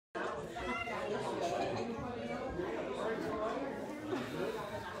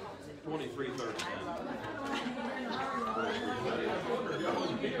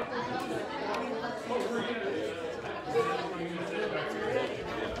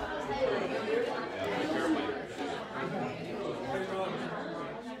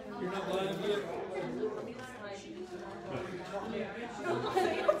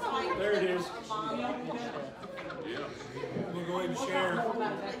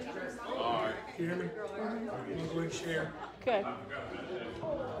You hear me? I'm going to go ahead and share. Okay.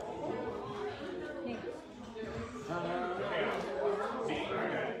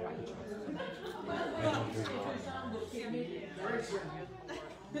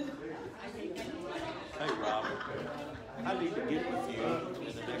 Hey, Robert, I need to get with you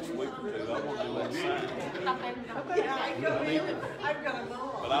in the next week or two. I want to do that sign.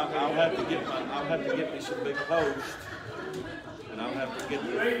 But I'll have to get me some big posts, and I'll have to get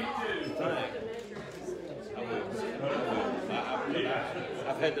the thing. I will.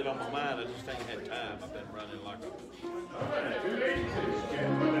 I've had that on my mind. I just ain't had time. I've been running like a.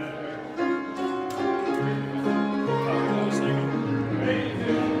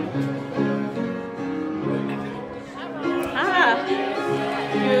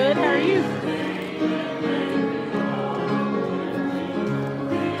 Good, how are you?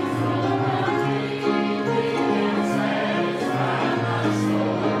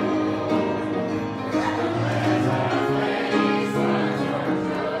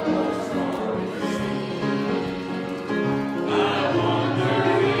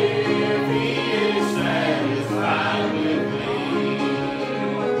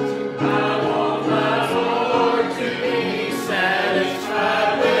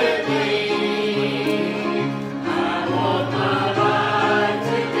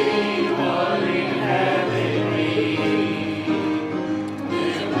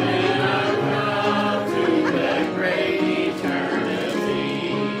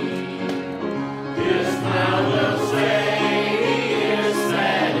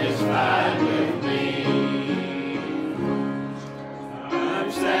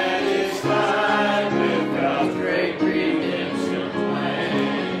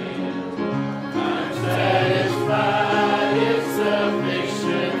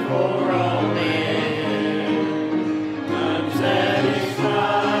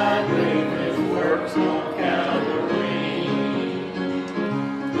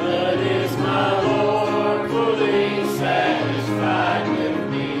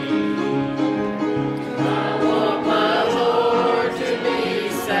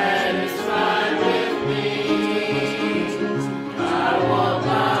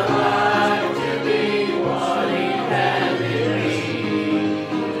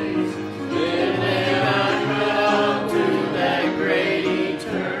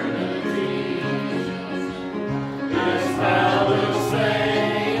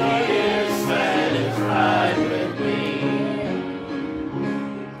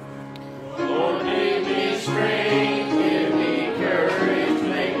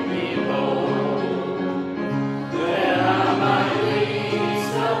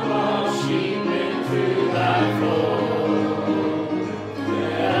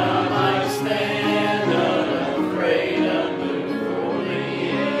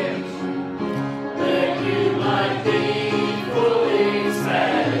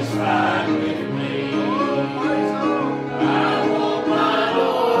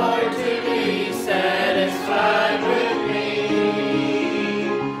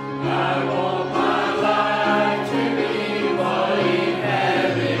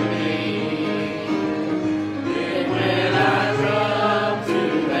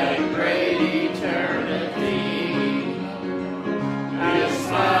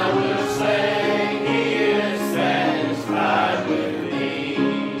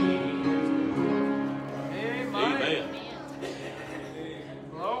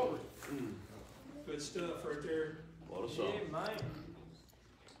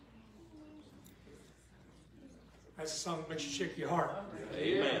 That's a song that makes you shake your heart.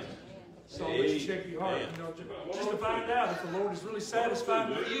 Amen. So it makes you shake your heart. You know, just to find out if the Lord is really satisfied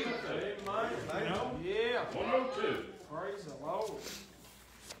with you. Amen. You know? Yeah. 102. Praise the Lord.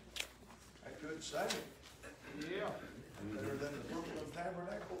 I could sing it. Yeah. Better than the Brooklyn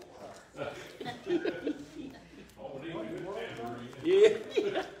Tabernacle Choir.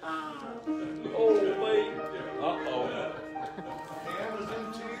 Yeah. Oh, wait. Uh-oh. Ham is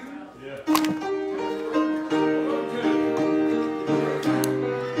into you? Yeah.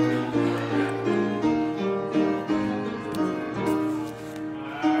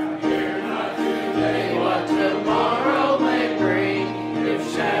 Tomorrow may bring, if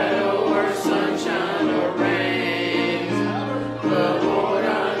shadow or sunshine.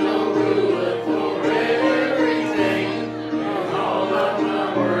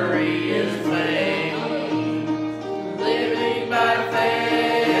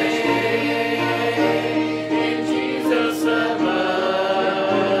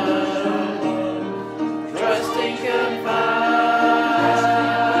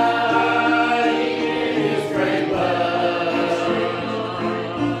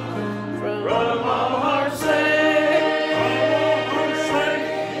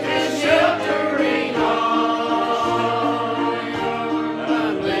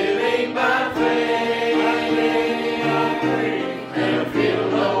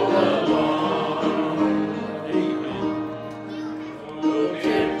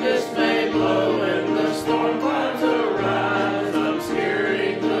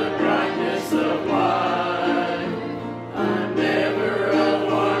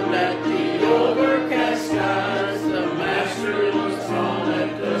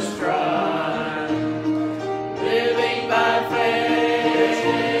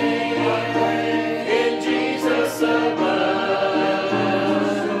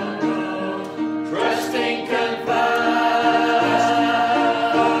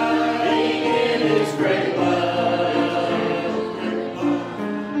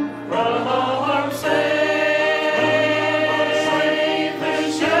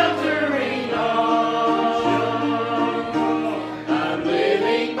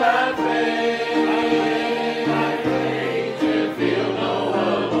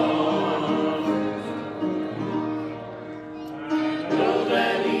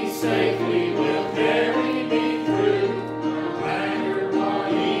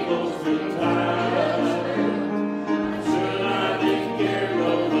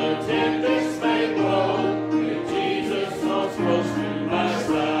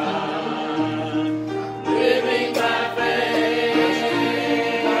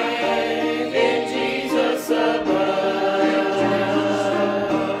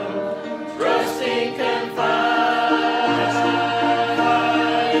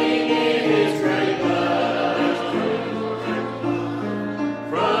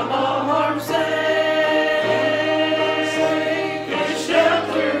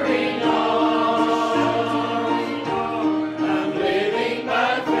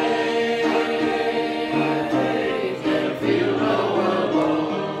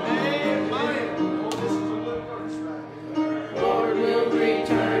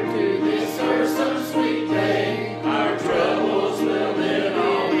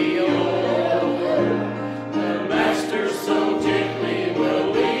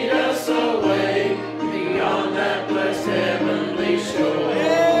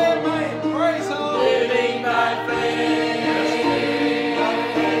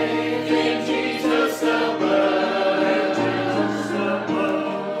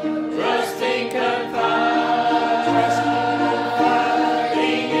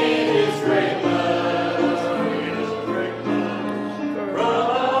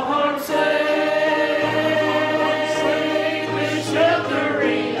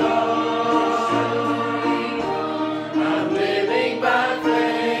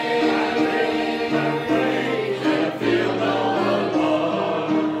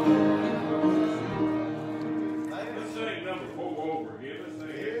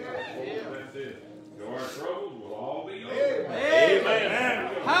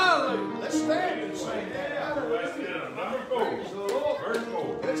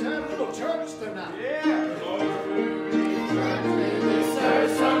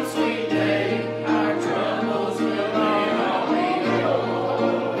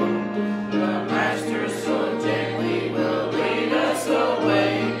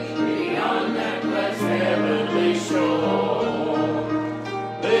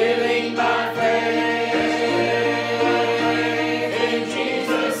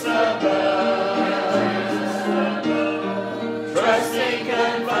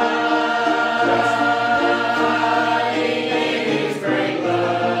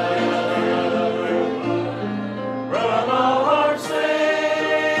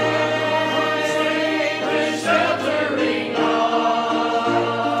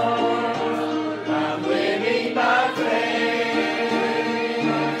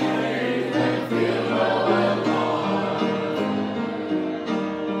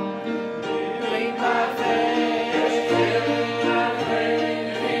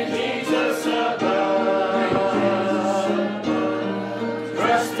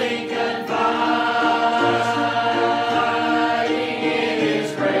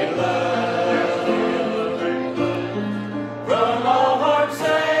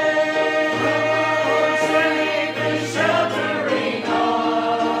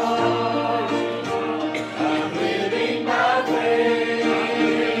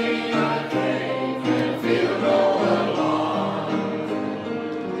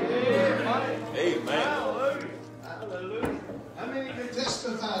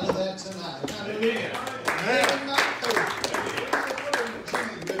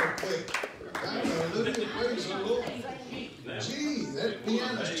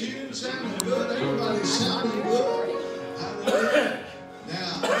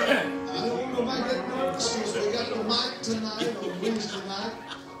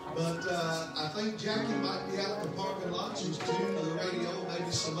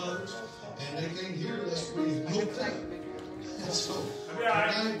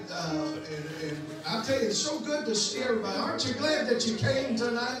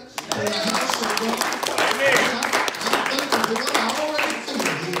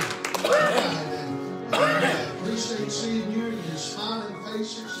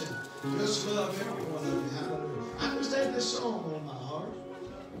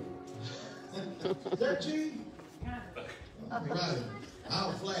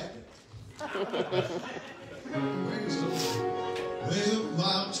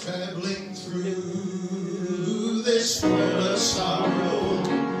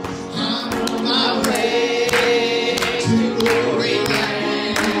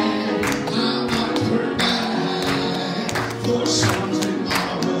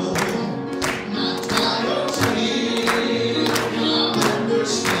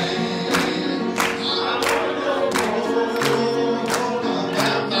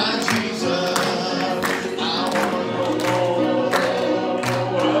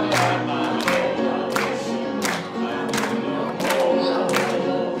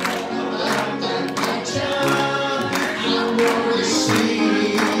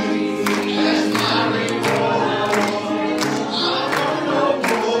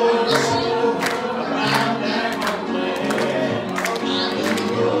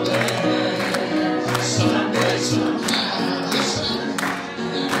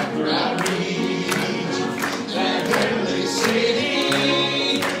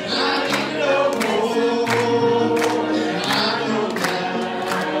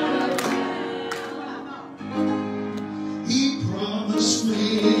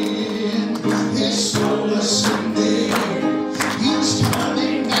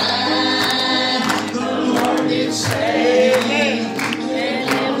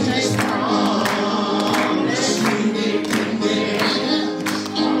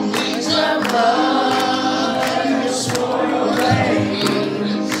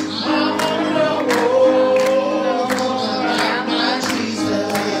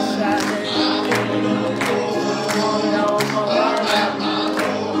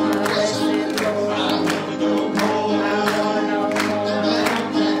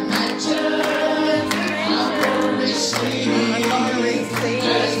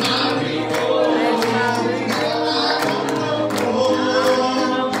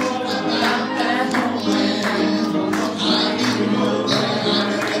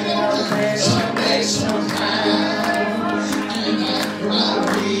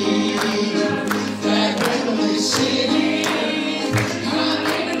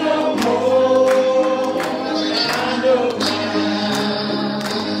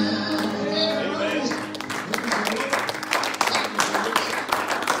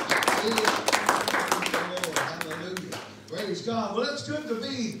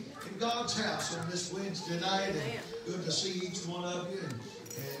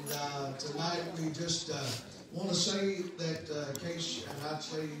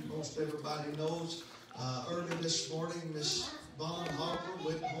 Everybody knows, early this morning, Miss Bon Harper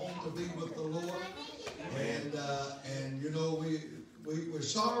went home to be with the Lord, and you know we're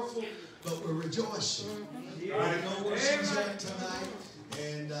sorrowful, but we're rejoicing. I know where she's at tonight,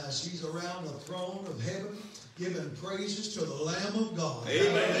 and she's around the throne of heaven, giving praises to the Lamb of God.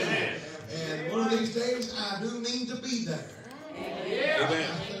 Amen. And one of these days, I do mean to be there. Amen.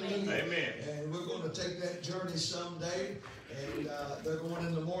 Amen. And we're going to take that journey someday. And they're going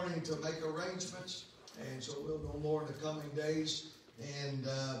in the morning to make arrangements. And so we'll know more in the coming days. And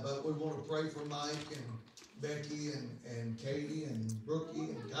but we want to pray for Mike and Becky and Katie and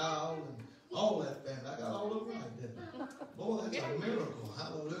Brookie and Kyle and all that family. I got all of them right, didn't I? Boy, that's a miracle.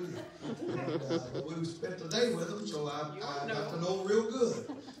 Hallelujah. And we spent the day with them, so I got to know them real good.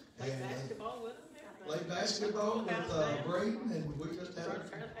 And play basketball with Braden, and we just had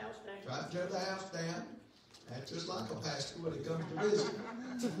try to tear the house down. That's just like a pastor when he comes to visit.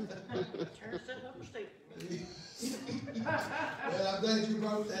 Well, I'm glad you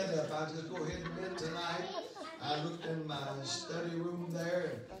brought that up. I'll just go ahead and admit tonight. I looked in my study room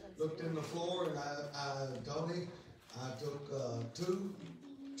there and looked in the floor, and Tony, I took 2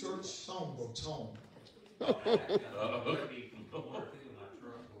 church songbooks home.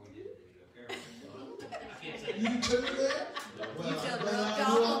 You too there? Well,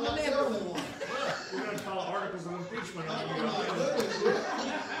 I'm not the only one. We're going to file articles of impeachment on you.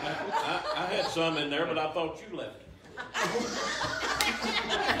 I had some in there, but I thought you left it.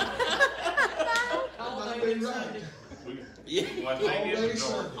 Might be right. Yeah. All day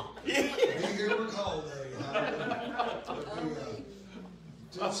Sunday. Be here for call day.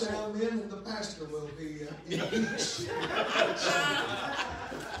 2 sound men and the pastor will be impeached.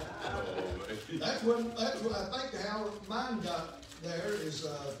 That's what I think how mine got there is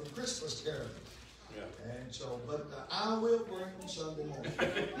from Christmas Carol. Yeah. And so, but I will bring them Sunday morning.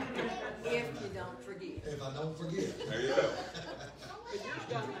 If you don't forget. If I don't forget. There you go. If yours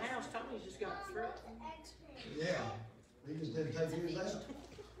got in the house, Tony's just got through. Yeah. He just didn't take his out.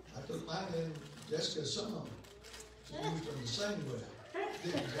 I took mine in Jessica's son. She used them the same way.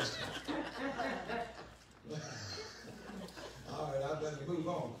 Didn't Jessica? All right, I better move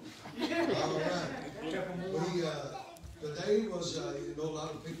on. All right. Today was, a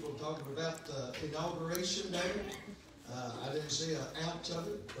lot of people talking about Inauguration Day. I didn't see an ounce of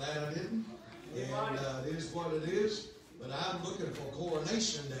it. Glad I didn't. And it is what it is. But I'm looking for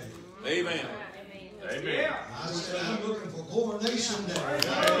Coronation Day. Amen. Amen. I said I'm looking for Coronation Day.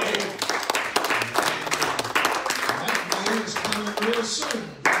 That day is coming real soon.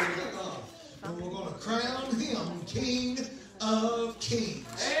 And we're going to crown him King of Kings.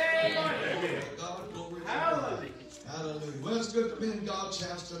 Amen. God, glory to God. Hallelujah. Well, it's good to be in God's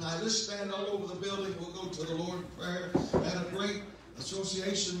house tonight. Let's stand all over the building. We'll go to the Lord in prayer. Had a great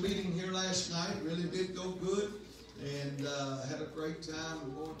association meeting here last night. Really did go good. And had a great time.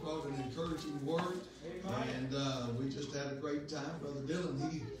 The Lord brought an encouraging word. And we just had a great time. Brother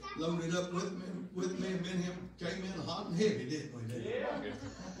Dylan, he loaded up with me and him came in hot and heavy, didn't we? Yeah.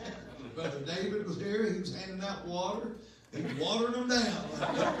 Brother David was here. He was handing out water. He was watering them down.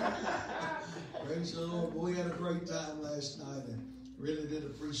 Praise the Lord. We had a great time last night and really did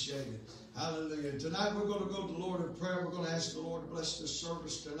appreciate it. Hallelujah. Tonight we're going to go to the Lord in prayer. We're going to ask the Lord to bless this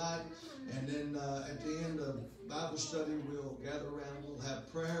service tonight. And then at the end of Bible study, we'll gather around. We'll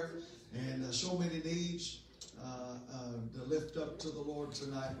have prayer and so many needs to lift up to the Lord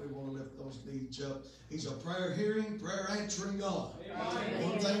tonight. We want to lift those needs up. He's a prayer hearing, prayer answering God. Amen.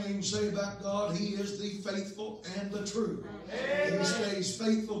 One thing we can say about God, He is the faithful and the true. Amen. He stays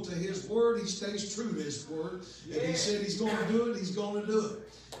faithful to His word. He stays true to His word. If He said He's going to do it, He's going to do it.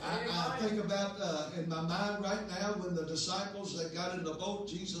 I think about in my mind right now when the disciples that got in the boat,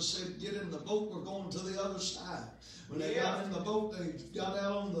 Jesus said, get in the boat, we're going to the other side. When they got in the boat, they got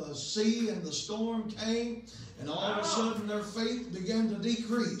out on the sea and the storm came, and all of a sudden their faith began to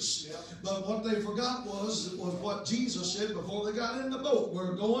decrease. But what they forgot was what Jesus said before they got in the boat.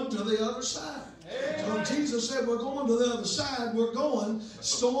 We're going to the other side. So when Jesus said we're going to the other side, we're going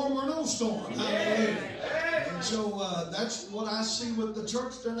storm or no storm. Hallelujah. And so that's what I see with the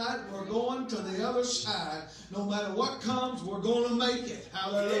church tonight. We're going to the other side. No matter what comes, we're going to make it.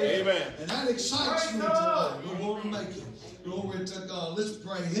 Hallelujah. Amen. And that excites me tonight. We're going to make it. Glory to God. Let's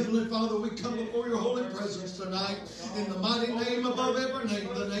pray. Heavenly Father, we come before your holy presence tonight in the mighty name above every name,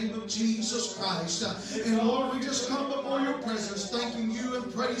 the name of Jesus Christ. And Lord, we just come before your presence thanking you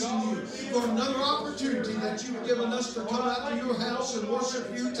and praising you for another opportunity that you've given us to come out to your house and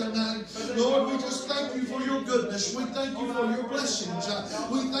worship you tonight. Lord, we just thank you for your goodness. We thank you for your blessings.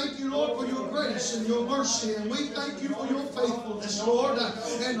 We thank you, Lord, for your grace and your mercy. And we thank you for your faithfulness, Lord.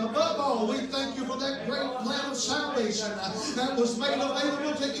 And above all, we thank you for that great plan of salvation that was made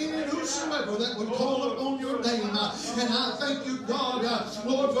available to any and whosoever whosoever that would call upon your name. And I thank you, God,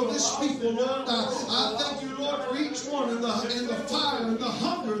 Lord, for this people, Lord. I thank you, Lord, for each one in the fire and the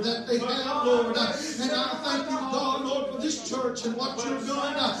hunger that they have, Lord. And I thank you, God, Lord, for this church and what you're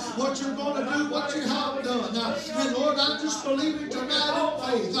doing, what you're going to do, what you have done. And Lord, I'm just believing tonight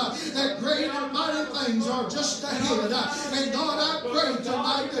in faith that great and mighty things are just ahead. And God, I pray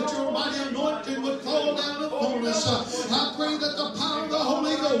tonight that your mighty anointing would fall down upon us. I pray that the power of the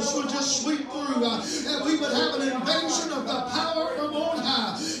Holy Ghost would just sweep through, that we would have an invasion of the power from on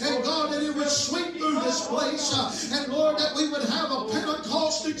high. And God, that it would sweep through this place. And Lord, that we would have a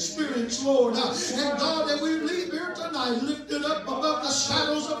Pentecost experience, Lord. And God, that we leave here tonight lifted up above the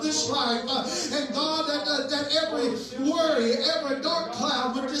shadows of this life. And God, that every worry, every dark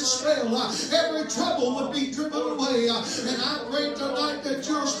cloud would dispel, every trouble would be driven away. And I pray tonight that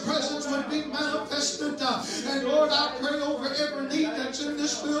your presence would be manifested. And Lord, I pray over every need that's in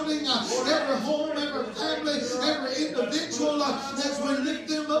this building, every home, every family, every individual, as we lift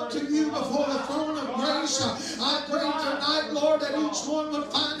them up to you before the throne of grace. I pray tonight, Lord, that each one would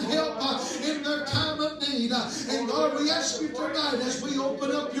find help in their time of need. And God, we ask you tonight as we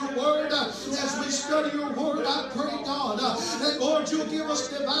open up your word, as we study your word, I pray, God, that, Lord, you'll give us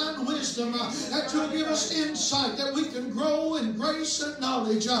divine wisdom, that you'll give us insight, that we can grow in grace and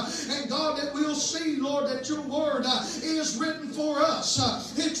knowledge. And God, that we'll see, Lord, that your word is written for us.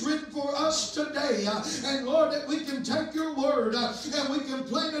 It's written for us today. And Lord, that we can take your word and we can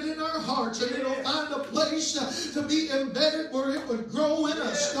plant it in our hearts, and it'll find a place to be embedded where it would grow in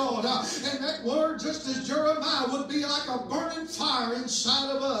us, God. And that word, just as Jeremiah, would be like a burning fire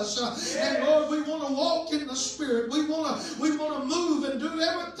inside of us. And Lord, we want to walk in the Spirit. We want to move and do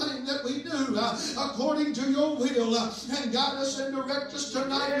everything that we do according to your will. And guide us and direct us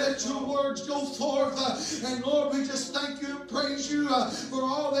tonight. Let your words go forth. And Lord, we just thank you and praise you for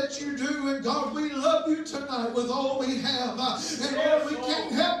all that you do. And God, we love you tonight with all we have. And Lord, we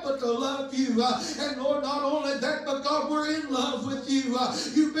can't help but to love you. And Lord, not only that, but God, we're in love with you.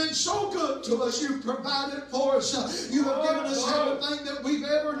 You've been so good to us. You've provided for us. You have given us everything that we've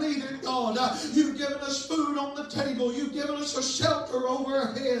ever needed, God. You've given us food on the table. You've given us a shelter over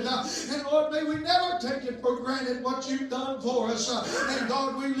our head. And Lord, may we never take it for granted what you've done for us. And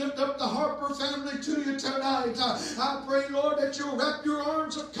God, we lift up the Harper family to you tonight. I pray, Lord, that you'll wrap your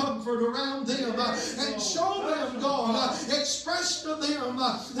arms of comfort around them and show them, God, express to them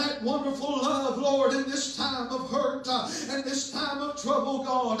that wonderful love, Lord, in this time of hurt and this time of trouble,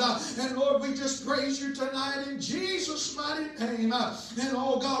 God. And Lord, we just praise you tonight in Jesus' mighty name. And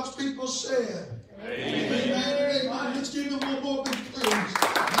all God's people said, amen. Amen. Amen. Let's give them one more big praise.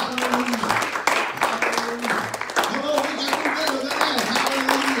 Hallelujah. Hallelujah. Come on, we got to do better than that.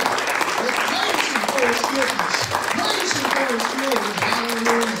 Hallelujah. Let's praise him for his goodness. Praise him for his glory.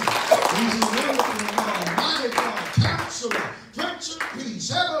 Hallelujah. He's a wonderful God, mighty God, counselor, Prince of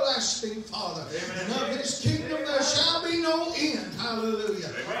Peace, everlasting Father. Amen. And of his kingdom there shall be no end. Hallelujah.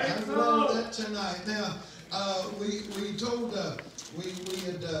 I love that tonight. Now, we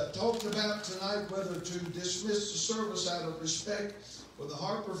had talked about tonight whether to dismiss the service out of respect for the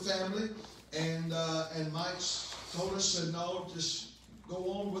Harper family, and Mike told us, said no, just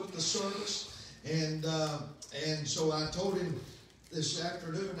go on with the service, and so I told him this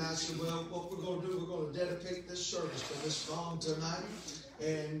afternoon, I said, well, what we're going to do, we're going to dedicate this service to Miss Vaughn tonight,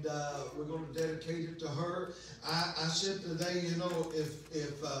 and we're going to dedicate it to her. I said today, you know,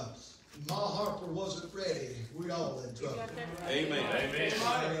 if Ma Harper wasn't ready, we all in trouble. Amen. Amen.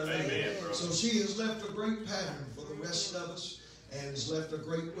 Amen. So she has left a great pattern for the rest of us, and has left a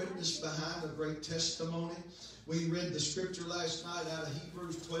great witness behind, a great testimony. We read the scripture last night out of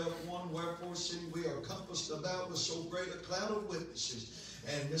Hebrews 12:1, wherefore seeing we are compassed about with so great a cloud of witnesses.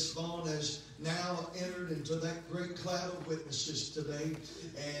 And Miss Vaughn has now entered into that great cloud of witnesses today.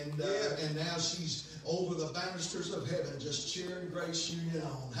 And now she's over the banisters of heaven, just cheering Grace Union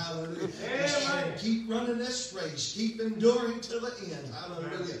on. Hallelujah. Just saying, keep running this race. Keep enduring to the end.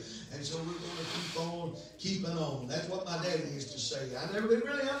 Hallelujah. And so we're going to keep on keeping on. That's what my daddy used to say. I never did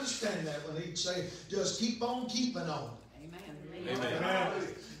really understand that when he'd say, just keep on keeping on.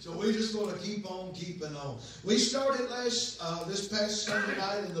 Amen. So we're just going to keep on keeping on. We started this past Sunday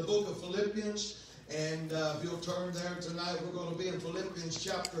night in the book of Philippians. And if you'll turn there tonight, we're going to be in Philippians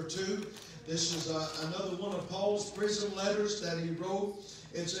Chapter 2. This is another one of Paul's prison letters that he wrote.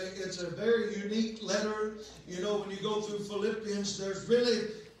 It's a very unique letter. You know, when you go through Philippians, there's really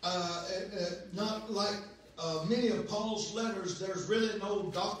not like many of Paul's letters, there's really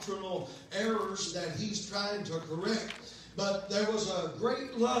no doctrinal errors that he's trying to correct. But there was a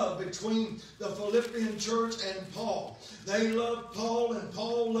great love between the Philippian church and Paul. They loved Paul and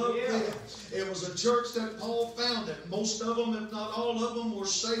Paul loved them. was a church that Paul founded. Most of them, if not all of them, were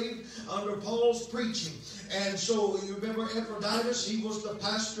saved under Paul's preaching. And so you remember Epaphroditus, he was the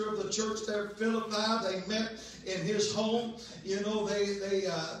pastor of the church there at Philippi. They met in his home. You know,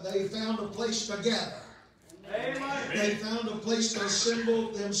 they found a place to gather. Amen. They found a place to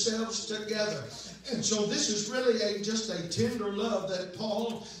assemble themselves together. And so this is really just a tender love that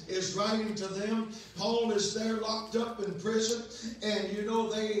Paul is writing to them. Paul is there locked up in prison. And you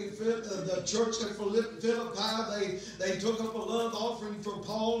know, the church at Philippi, they took up a love offering for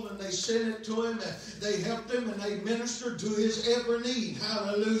Paul and they sent it to him. And they helped him and they ministered to his every need.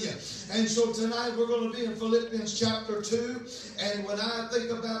 Hallelujah. And so tonight we're going to be in Philippians Chapter 2. And when I think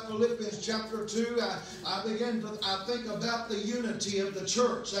about Philippians Chapter 2, I think about the unity of the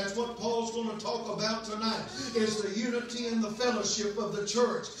church. That's what Paul's going to talk about tonight, is the unity and the fellowship of the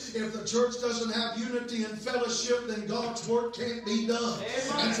church. If the church doesn't have unity and fellowship, then God's work can't be done.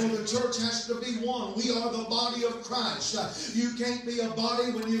 And so the church has to be one. We are the body of Christ. You can't be a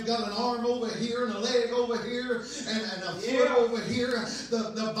body when you've got an arm over here and a leg over here and a foot over here.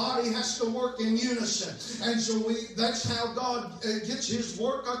 The body has to work in unison. And so that's how God gets His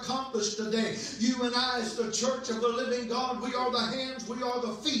work accomplished today. You and I, as the church of the living God, we are the hands, we are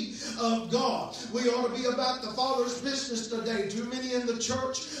the feet of God. We ought to be about the Father's business today. Too many in the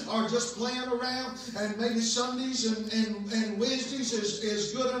church are just playing around, and maybe Sundays and Wednesdays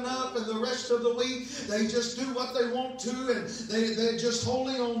is good enough, and the rest of the week they just do what they want to, and they're just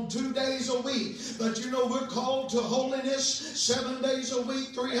holy on 2 days a week. But you know, we're called to holiness 7 days a week,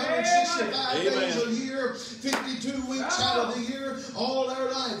 365 days a year, 52 weeks out of the year, all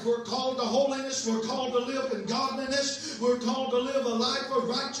our life. We're called to holiness. We're called to live in godliness. We're called to live a life of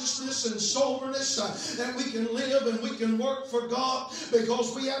righteousness and soberness, that we can live and we can work for God,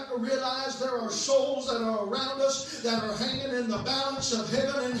 because we have to realize there are souls that are around us that are hanging in the balance of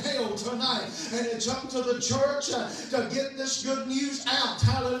heaven and hell tonight. And it's up to the church to get this good news out.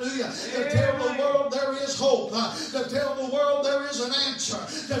 Hallelujah. To tell the world there is hope. To tell the world there is an answer.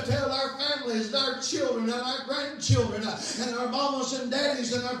 To tell our families, our children and our grandchildren and our mamas and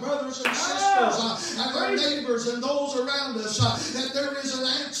daddies and our brothers and sisters and our neighbors and those around us that there is an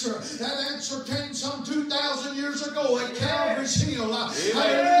answer. That answer came some 2,000 years ago at Calvary's Hill. On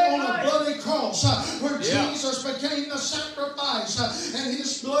a bloody cross where Jesus became the sacrifice and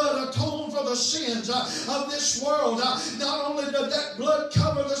His blood atoned for the sins of this world. Not only did that blood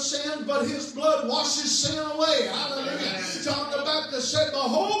cover the sin, but His blood washes sin away. Hallelujah. John the Baptist said,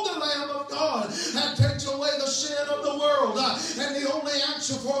 "Behold the Lamb of God that takes away the sin of the world." And the only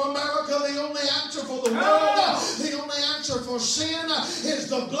answer for America, the only answer for the world, the only answer for sin is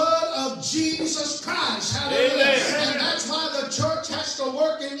the blood of Jesus Christ. Hallelujah. And that's why the church has to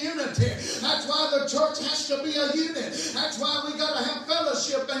work in unity. That's why the church has to be a unit. That's why we got to have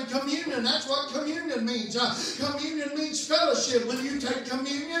fellowship and communion. That's what communion means. Communion means fellowship. When you take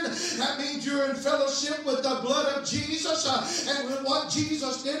communion, that means you're in fellowship with the blood of Jesus and with what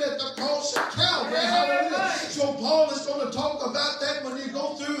Jesus did at the cross at Calvary. Hallelujah. So Paul is going to talk about that when you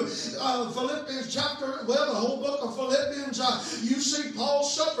go through Philippians chapter, the whole book of Philippians. You see Paul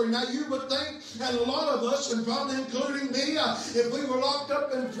suffering. Now you would think, and a lot of us, and probably including me, if we were locked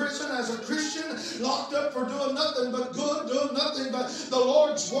up in prison as a Christian, locked up for doing nothing but good, doing nothing but the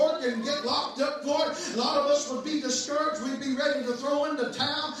Lord's work, and get locked up for it, a lot of us would be discouraged. We'd be ready to throw in the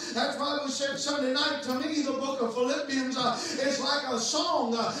towel. That's why we said Sunday night, to me, the book of Philippians is like a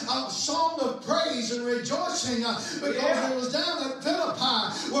song of praise and rejoicing, because it was down at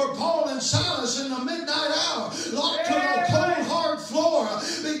Philippi where Paul and Silas in the midnight hour, locked to the cold hard floor,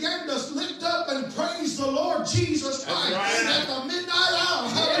 began to lift up and praise the Lord Jesus Christ at the midnight hour.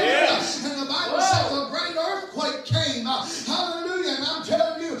 Hallelujah. And the Bible says a great earthquake came. Hallelujah. And I'm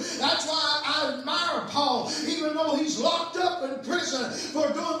telling you, that's why I admire Paul, even though he's locked up in prison for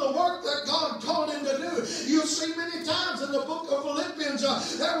doing the work that God called him to do. You'll see many times in the book of Philippians,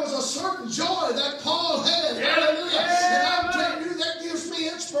 there was a certain joy that Paul had. Hallelujah. And I'm telling you, that gives me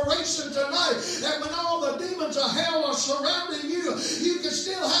inspiration tonight, that when all the demons of hell are surrounding you, you can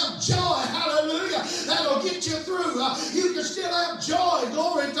still have joy. Hallelujah. That'll get you through. You can still have joy.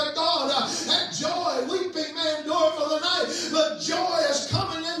 Glory to God. That joy, weeping may endure for the night, but joy is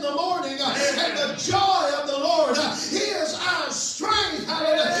coming in the morning. And the joy of the Lord is our strength.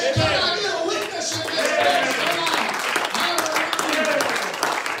 Hallelujah. Can I get a witness in this place tonight? Hallelujah.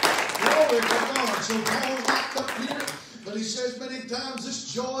 Glory to God. So Paul's locked up here, but he says many times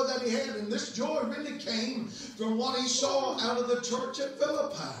this joy that he had, and this joy really came from what he saw out of the church at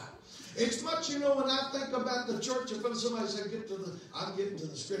Philippi. It's much, you know, when I think about the church, if somebody said, I'm getting to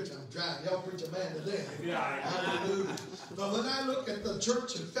the scripture, I'm trying. Y'all preach a man to death. Hallelujah. But when I look at the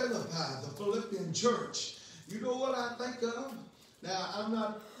church in Philippi, the Philippian church, you know what I think of? Now, I'm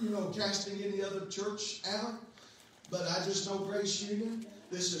not, casting any other church out, but I just know Grace Union.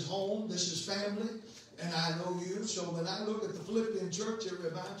 This is home, this is family, and I know you. So when I look at the Philippian church, it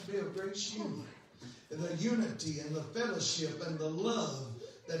reminds me of Grace Union. And the unity and the fellowship and the love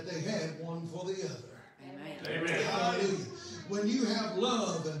that they had one for the other. Amen. Amen. Hallelujah. When you have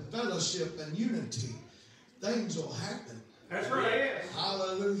love and fellowship and unity, things will happen. That's right.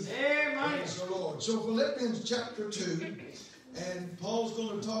 Hallelujah. Amen. Praise the Lord. So Philippians Chapter 2, and Paul's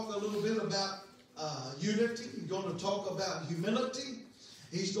going to talk a little bit about unity. He's going to talk about humility.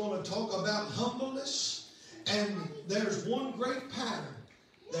 He's going to talk about humbleness. And there's one great pattern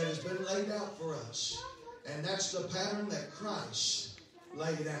that has been laid out for us. And that's the pattern that Christ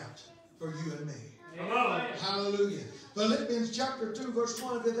laid out for you and me. Come on. Hallelujah. Philippians chapter 2, verse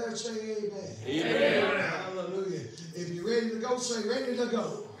 1. If you're there, say amen. Amen. Hallelujah. If you're ready to go, say ready to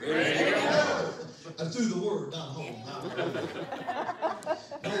go. Ready to go. And through the word, not home. Hallelujah.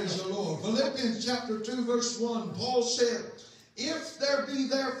 Praise the Lord. Philippians chapter 2, verse 1. Paul said, if there be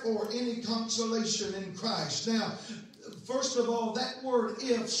therefore any consolation in Christ. Now, first of all, that word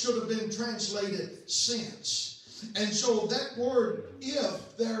if should have been translated since. And so that word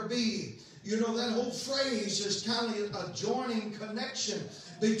if there be, that whole phrase is kind of a joining connection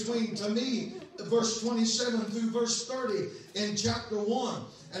between, to me, verse 27 through verse 30 in chapter 1.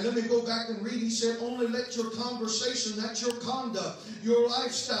 And let me go back and read. He said, only let your conversation, that's your conduct, your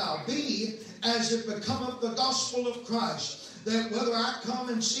lifestyle, be as it becometh the gospel of Christ, that whether I come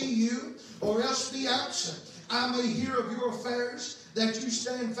and see you or else be absent, I may hear of your affairs, that you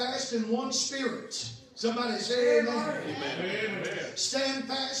stand fast in one spirit. Somebody say amen. Amen. Stand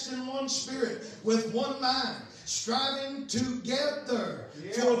fast in one spirit, with one mind, striving together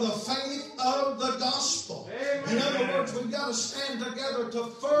for the faith of the gospel. Amen. In other words, we've got to stand together to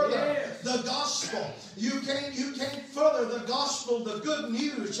further the gospel. You can't further the gospel, the good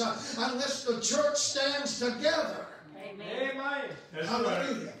news, unless the church stands together. Amen. Amen. That's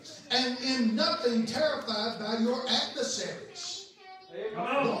Hallelujah. right. And in nothing terrified by your adversaries. Come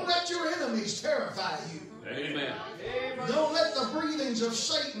on. Don't let your enemies terrify you. Amen. Don't let the breathings of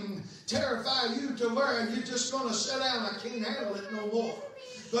Satan terrify you to where you're just going to sit down. I can't handle it no more.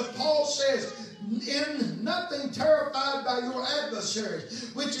 But Paul says, in nothing terrified by your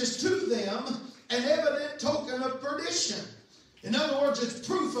adversaries, which is to them an evident token of perdition. In other words, it's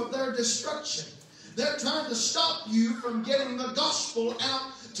proof of their destruction. They're trying to stop you from getting the gospel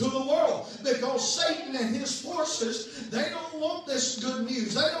out to the world, because Satan and his forces, they don't want this good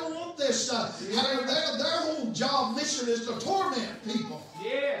news. They don't want this. Their whole job mission is to torment people.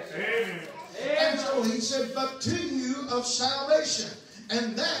 Yes. Amen. And so he said, but to you of salvation,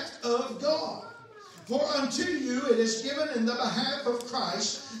 and that of God. For unto you it is given in the behalf of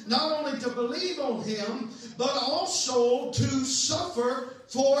Christ, not only to believe on him, but also to suffer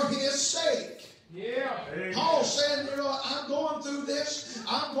for his sake. Yeah. Paul said, I'm going through this.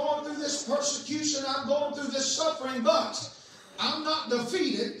 I'm going through this persecution. I'm going through this suffering, but I'm not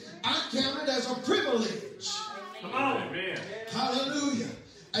defeated. I count it as a privilege. Come on. Amen. Hallelujah.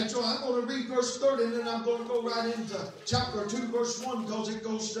 And so I'm going to read verse 30, and then I'm going to go right into chapter 2, verse 1, because it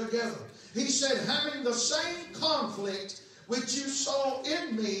goes together. He said, having the same conflict which you saw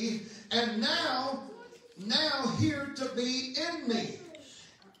in me, and now here to be in me.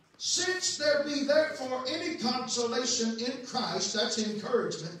 Since there be therefore any consolation in Christ, that's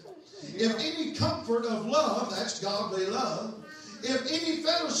encouragement. If any comfort of love, that's godly love. If any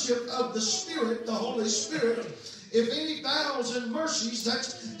fellowship of the Spirit, the Holy Spirit. If any bowels and mercies,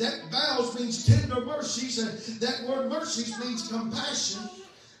 that bowels means tender mercies, and that word mercies means compassion.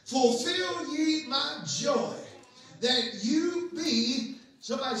 Fulfill ye my joy, that you be,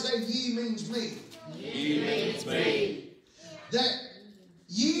 somebody say ye means me. Ye means me. That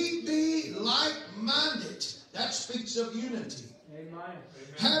ye be like-minded. That speaks of unity. Amen.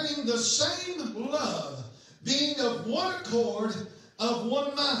 Having the same love, being of one accord, of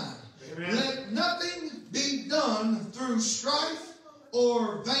one mind. Amen. Let nothing be done through strife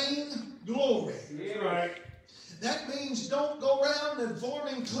or vain glory. That's right. That means don't go around and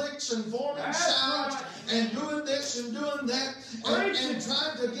forming cliques and forming sides and doing this and doing that and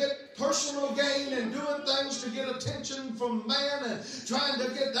trying to get personal gain and doing things to get attention from man and trying to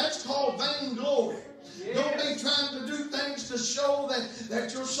get, that's called vain glory. Yes. Don't be trying to do things to show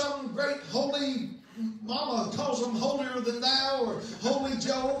that you're some great holy, Mama calls them holier than thou or Holy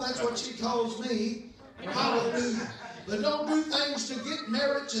Joe. That's what she calls me. Hallelujah. But don't do things to get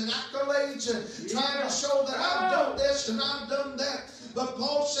merits and accolades and trying to show that I've done this and I've done that. But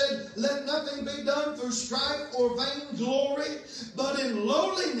Paul said, let nothing be done through strife or vain glory, but in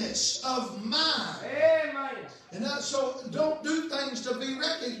lowliness of mind. Amen. And so don't do things to be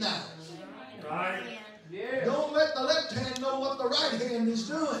recognized. Right. Yes. Don't let the left hand know what the right hand is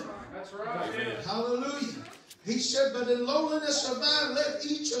doing. That's right. Hallelujah. He said, but in lowliness of mind, let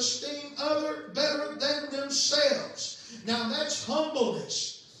each esteem other better than themselves. Now that's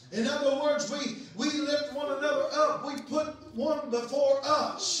humbleness. In other words, we lift one another up. We put one before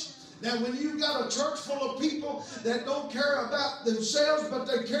us. Now, when you've got a church full of people that don't care about themselves, but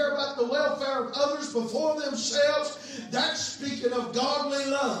they care about the welfare of others before themselves, that's speaking of godly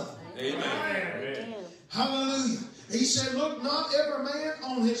love. Amen. Hallelujah. He said, look not every man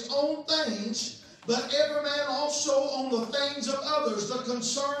on his own things, but every man also on the things of others, the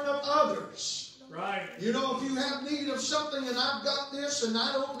concern of others. Right. You know, if you have need of something and I've got this and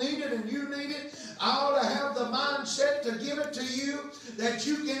I don't need it and you need it, I ought to have the mindset to give it to you that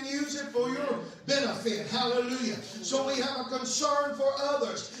you can use it for your benefit. Hallelujah. So we have a concern for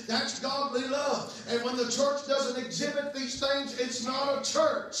others. That's godly love. And when the church doesn't exhibit these things, it's not a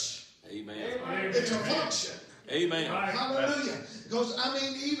church. Amen. It's a function. Amen. Hallelujah. Because, I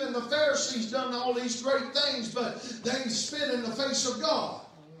mean, even the Pharisees done all these great things, but they spit in the face of God.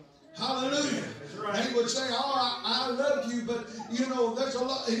 Hallelujah. They would say, oh, I love you, but, you know, there's a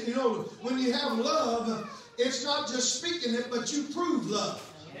lot, you know, when you have love, it's not just speaking it, but you prove love.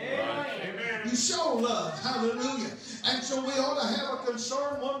 Amen. You show love. Hallelujah. And so we ought to have a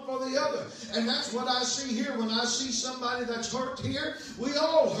concern one for the other. And that's what I see here. When I see somebody that's hurt here, we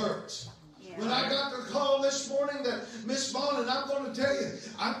all hurt. When I got the call this morning that Miss Vaughn, and I'm going to tell you,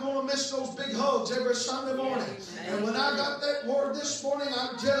 I'm going to miss those big hugs every Sunday morning. And when I got that word this morning,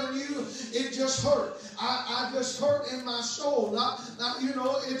 I'm telling you, it just hurt. I just hurt in my soul. You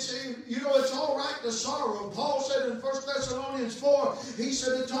know, it's all right to sorrow. Paul said in 1 Thessalonians 4, he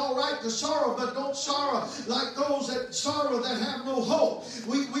said it's all right to sorrow, but don't sorrow like those that sorrow that have no hope.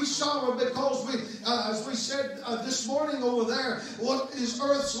 We sorrow because as we said this morning over there, what is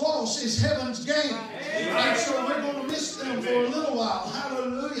earth's loss is heaven's gain. And so we're going to miss them for a little while.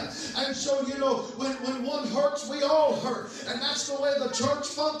 Hallelujah. And so, you know, when one hurts, we all hurt. And that's the way the church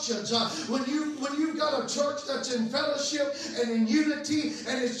functions. When you've got a church that's in fellowship and in unity,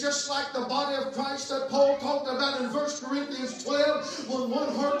 and it's just like the body of Christ that Paul talked about in 1 Corinthians 12, when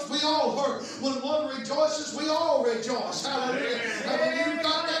one hurts, we all hurt. When one rejoices, we all rejoice. Hallelujah. And when you've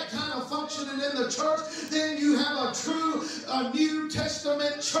got that kind of functioning in the church, then you have a true New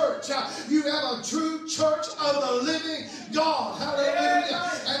Testament church. You have a true church of the living God.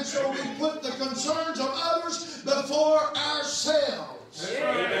 Hallelujah. And so we put the concerns of others before ourselves.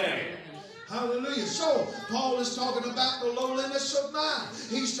 Amen. Hallelujah. So, Paul is talking about the lowliness of mind.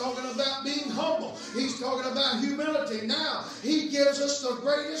 He's talking about being humble. He's talking about humility. Now, he gives us the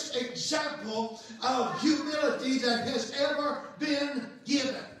greatest example of humility that has ever been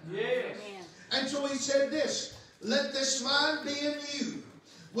given. Yes. And so he said this, let this mind be in you,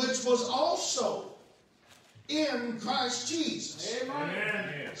 which was also in Christ Jesus.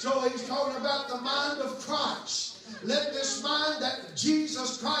 Amen. So he's talking about the mind of Christ. Let this mind that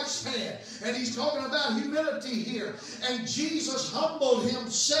Jesus Christ had. And he's talking about humility here. And Jesus humbled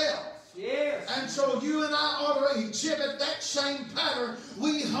himself. Yes. And so you and I ought to exhibit that same pattern.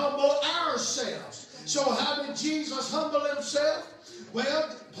 We humble ourselves. So how did Jesus humble himself?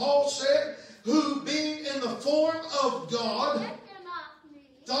 Well, Paul said, who being in the form of God,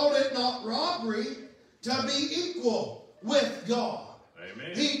 thought it not robbery to be equal with God.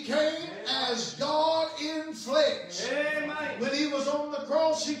 Amen. He came as God in flesh. Amen. When he was on the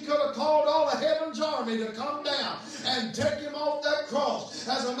cross, he could have called all of heaven's army to come down and take him off that cross.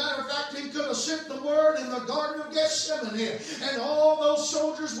 As a matter of fact, he could have sent the word in the Garden of Gethsemane, and all those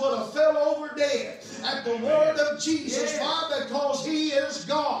soldiers would have fell over dead at the word of Jesus. Why? Because he is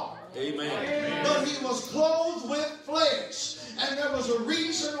God. Amen. But he was clothed with flesh, and there was a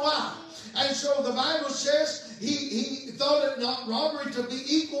reason why. And so the Bible says he thought it not robbery to be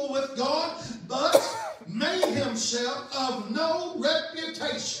equal with God, but made himself of no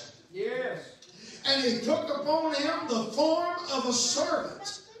reputation. Yes. And he took upon him the form of a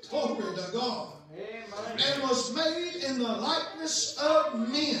servant. Glory to God. Amen. And was made in the likeness of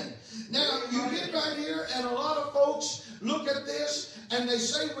men. Now, you get right here, and a lot of folks look at this, and they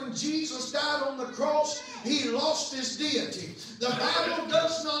say when Jesus died on the cross, he lost his deity. The Bible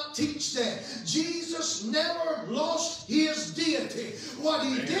does not teach that. Jesus never lost his deity. What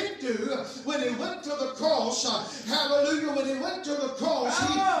he did do when he went to the cross, hallelujah, when he went to the cross,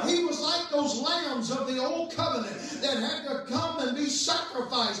 he was like those lambs lambs of the old covenant that had to come and be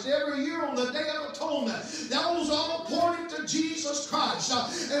sacrificed every year on the Day of Atonement. Those all pointed to Jesus Christ.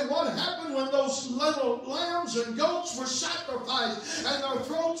 And what happened when those little lambs and goats were sacrificed and their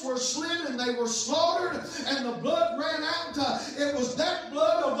throats were slit and they were slaughtered and the blood ran out? It was that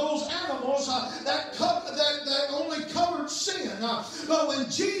blood of those animals that only covered sin. But when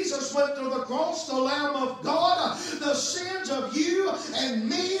Jesus went to the cross, the Lamb of God, the sins of you and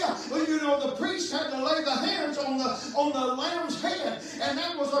me, the priest had to lay the hands on the lamb's head, and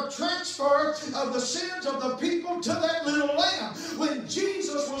that was a transfer of the sins of the people to that little lamb. When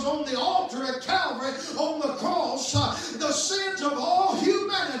Jesus was on the altar at Calvary, on the cross, the sins of all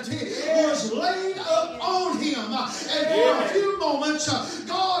humanity was laid up on him. And for a few moments,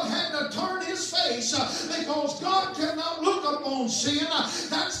 God had to turn his face because God cannot look upon sin.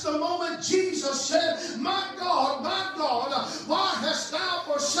 That's the moment Jesus said, my God, why hast thou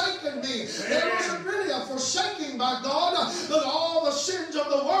forsaken me? There wasn't really a forsaking by God, but all the sins of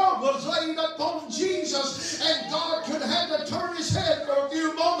the world was laid upon Jesus, and God could have to turn his head for a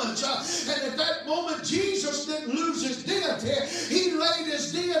few moments. And at that moment, Jesus didn't lose his deity. He laid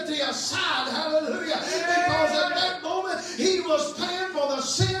his deity aside. Hallelujah. Because at that moment, he was paying for the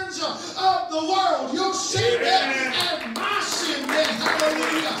sins of the world. Your sin debt and my sin debt.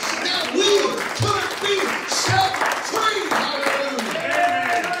 Hallelujah. That we could be set free. Hallelujah.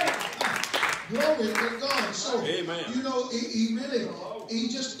 Glory to God. So, he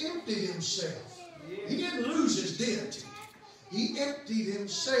just emptied himself. He didn't lose his deity. He emptied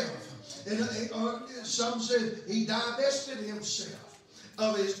himself. And some said he divested himself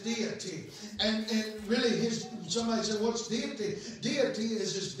of his deity. And really, somebody said, what's deity? Deity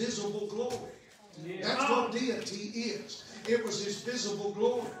is his visible glory. That's what deity is. It was his visible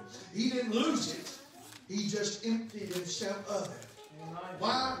glory. He didn't lose it. He just emptied himself of it.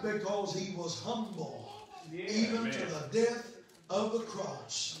 Why? Because he was humble, even to the death of the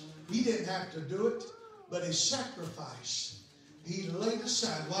cross. He didn't have to do it, but his sacrifice, he laid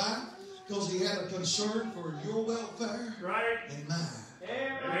aside. Why? Because he had a concern for your welfare and mine.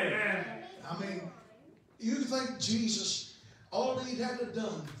 Amen. I mean, you think Jesus, all he'd had to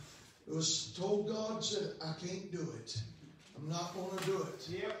done was told God, said, I can't do it. I'm not going to do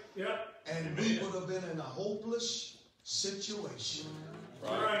it. Yep. And we would have been in a hopeless situation.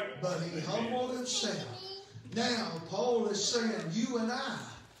 Right. But he humbled himself. Now, Paul is saying, you and I,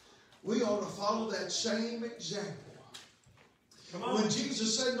 we ought to follow that same example. Come on. When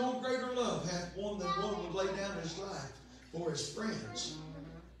Jesus said, no greater love hath one than one would lay down his life for his friends,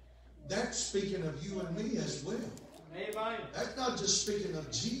 that's speaking of you and me as well. Amen. That's not just speaking of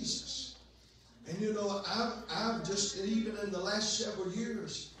Jesus. And I've just, even in the last several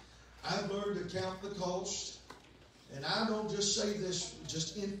years, I've learned to count the cost. And I don't just say this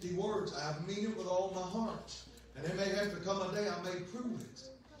just empty words. I mean it with all my heart. And there may have to come a day I may prove it.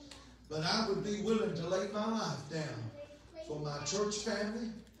 But I would be willing to lay my life down for my church family,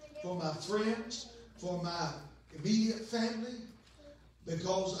 for my friends, for my immediate family,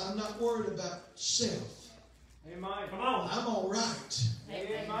 because I'm not worried about self. Amen. Come on. I'm all right.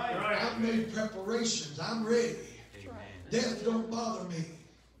 Amen. I've made preparations. I'm ready. Death don't bother me.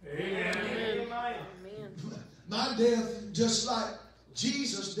 Amen. Amen. My death, just like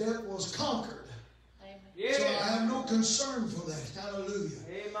Jesus' death, was conquered. So I have no concern for that. Hallelujah.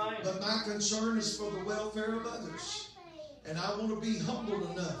 Amen. But my concern is for the welfare of others. And I want to be humble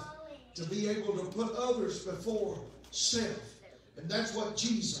enough to be able to put others before self. And that's what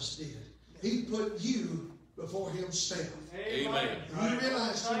Jesus did. He put you before himself. Amen. And you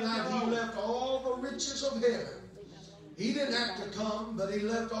realize tonight he left all the riches of heaven. He didn't have to come, but he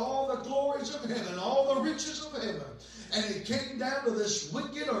left all the glories of heaven, all the riches of heaven. And he came down to this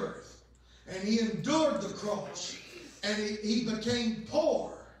wicked earth. And he endured the cross. And he became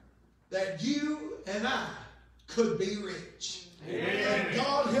poor that you and I could be rich. Amen. And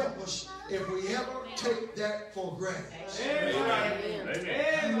God help us if we ever take that for granted.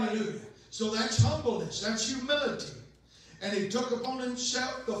 Amen. Hallelujah. So that's humbleness. That's humility. And he took upon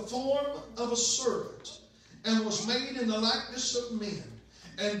himself the form of a servant and was made in the likeness of men.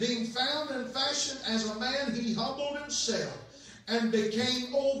 And being found in fashion as a man, he humbled himself and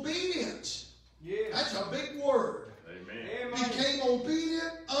became obedient. Yes. That's a big word. Amen. Became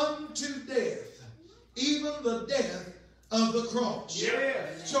obedient unto death, even the death of the cross.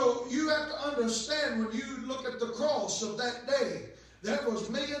 Yes. So you have to understand, when you look at the cross of that day, there was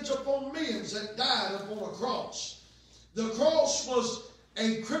millions upon millions that died upon a cross. The cross was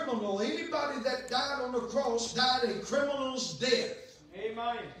a criminal. Anybody that died on the cross died a criminal's death.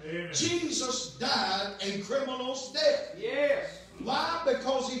 Amen. Amen. Jesus died a criminal's death. Yes. Why?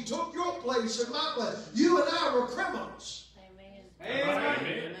 Because he took your place and my place. You and I were criminals.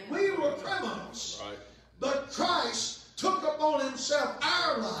 Amen. We were criminals. Right. But Christ took upon himself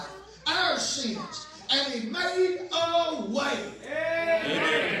our life, our sins, and he made a way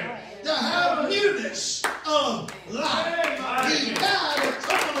to have newness of life. He died a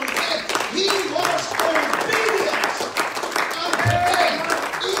criminal death. He was obedient unto death,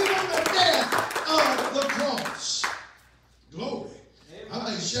 even the death of the cross. Glory.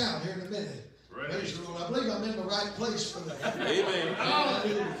 I may shout here in a minute. Praise the Lord. I believe I'm in the right place for that. Amen.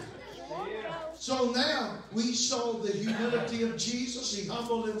 Hallelujah. So now we saw the humility of Jesus. He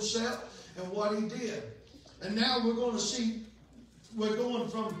humbled himself and what he did. And now we're going to see, we're going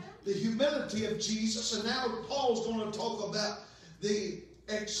from the humility of Jesus, and now Paul's going to talk about the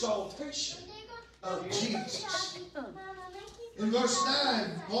exaltation of Jesus. In verse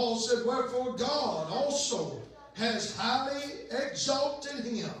 9, Paul said, wherefore God also has highly exalted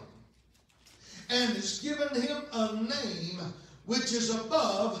him and has given him a name which is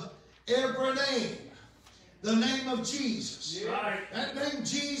above every name. The name of Jesus. That name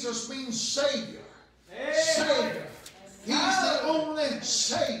Jesus means Savior. Savior. He's the only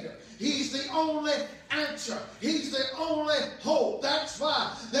Savior. He's the only answer. He's the only hope. That's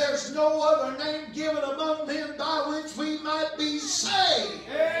why there's no other name given among men by which we might be saved.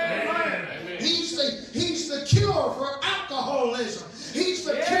 Amen. He's the cure for alcoholism. He's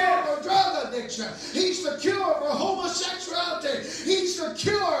the cure for drug addiction. He's the cure for homosexuality. He's the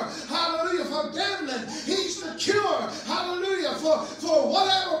cure, hallelujah, for gambling. He's the cure, hallelujah, for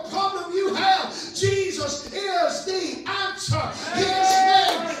whatever problem you have. Jesus is the answer. His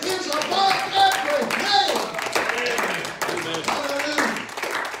name is above every name. Hallelujah.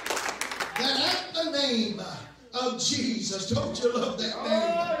 That at the name of Jesus, don't you love that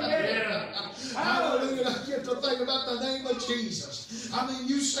name? Hallelujah. I get to think about the name of Jesus. I mean,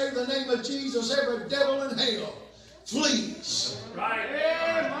 you say the name of Jesus, every devil in hell flees.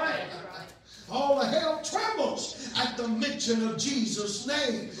 Right. All the hell trembles at the mention of Jesus'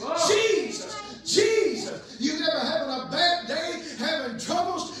 name. Jesus. Jesus. You ever having a bad day, having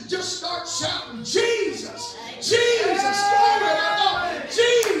troubles, just start shouting, Jesus. Jesus. Glory to God.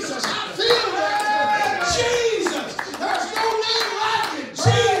 Jesus. I feel that. Jesus. There's no name like it.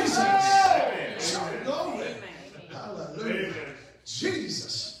 Jesus. Glory. Hallelujah.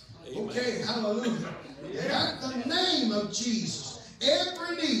 Jesus. Okay, hallelujah. At the name of Jesus,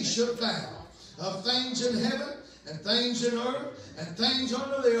 every knee should bow, of things in heaven and things in earth and things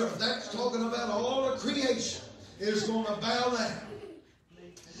under the earth. That's talking about all of creation is going to bow down.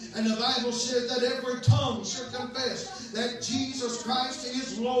 And the Bible says that every tongue should confess that Jesus Christ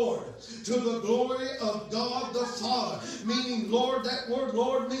is Lord, to the glory of God the Father. Meaning, Lord, that word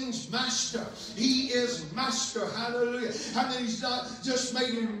Lord means master. He is master. Hallelujah. I mean, he's not just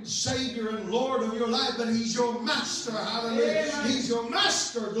made him Savior and Lord of your life, but he's your master. Hallelujah. He's your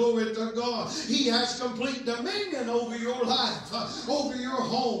master. Glory to God. He has complete dominion over your life, over your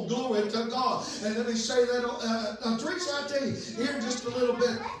home. Glory to God. And let me say that, Teresa, I tell you, here in just a little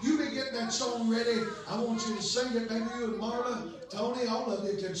bit, you be getting that song ready. I want you to sing it. Maybe you and Marla, Tony, all of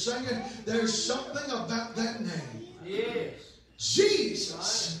you can sing it. There's something about that name. Yes.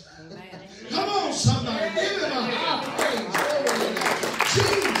 Jesus. Come on, somebody. Give him a high praise. Glory to God.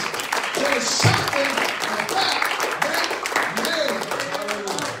 Jesus. There's something about that name.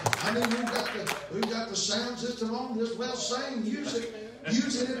 I mean, we've got the sound system on. Just well sing. Use it.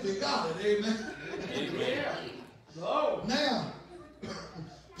 Use it if you got it. Amen. Yeah. Oh. Now,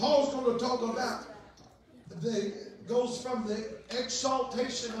 Paul's going to talk about goes from the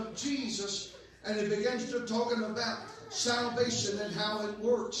exaltation of Jesus, and he begins to talking about salvation and how it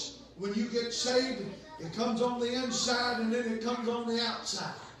works. When you get saved, it comes on the inside and then it comes on the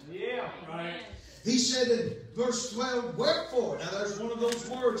outside. Yeah. Right. He said in verse 12, wherefore. Now there's one of those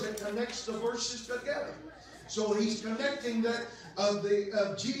words that connects the verses together. So he's connecting that of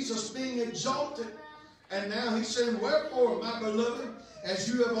Jesus being exalted. And now he's saying, wherefore, my beloved, as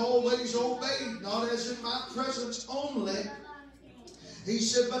you have always obeyed, not as in my presence only. He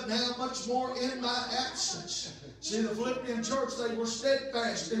said, but now much more in my absence. See, the Philippian church, they were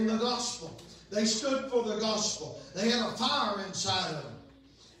steadfast in the gospel. They stood for the gospel. They had a fire inside of them.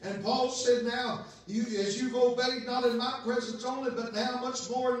 And Paul said, now, as you've obeyed, not in my presence only, but now much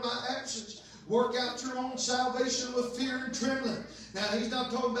more in my absence. Work out your own salvation with fear and trembling. Now, he's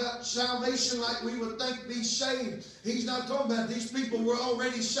not talking about salvation like we would think be saved. He's not talking about these people were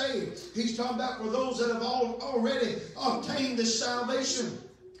already saved. He's talking about for those that have already obtained this salvation.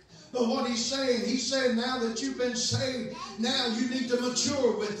 But what he's saying now that you've been saved, now you need to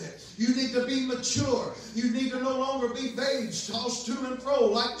mature with it. You need to be mature. You need to no longer be babes, tossed to and fro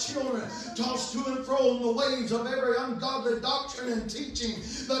like children, tossed to and fro in the waves of every ungodly doctrine and teaching.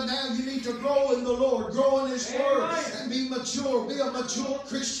 But now you need to grow in the Lord, grow in His Word, and be mature. Be a mature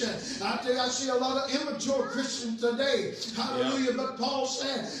Christian. I tell you, I see a lot of immature Christians today. Hallelujah. But Paul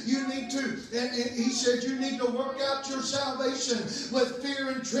said you need to, and he said you need to work out your salvation with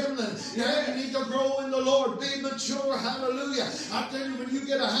fear and trembling. Now you need to grow in the Lord. Be mature. Hallelujah. I tell you, when you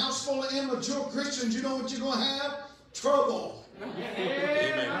get a house full of immature Christians, you know what you're going to have? Trouble.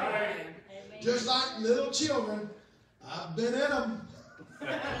 Amen. Just like little children. I've been in them.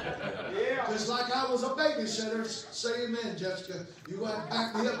 Just like I was a babysitter. Say amen, Jessica. You go ahead and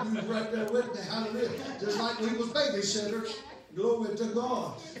back me up. You was right there with me. Hallelujah. Just like we was babysitters. Glory to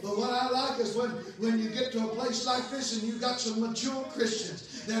God. But what I like is when you get to a place like this and you got some mature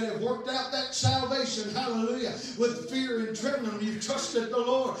Christians that have worked out that salvation, hallelujah, with fear and trembling. You've trusted the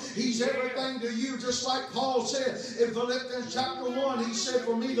Lord. He's everything to you, just like Paul said in Philippians Chapter 1. He said,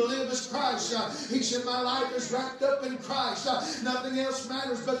 for me to live is Christ. He said, my life is wrapped up in Christ. Nothing else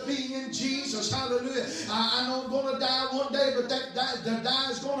matters but being in Jesus. Hallelujah. I know I'm going to die one day, but the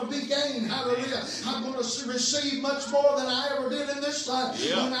die is going to be gain. Hallelujah. I'm going to receive much more than I ever did in this life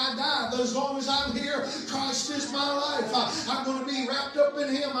when I die. But as long as I'm here, Christ is my life. I'm going to be wrapped up in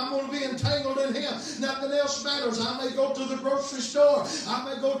Him. I'm going to be entangled in Him. Nothing else matters. I may go to the grocery store. I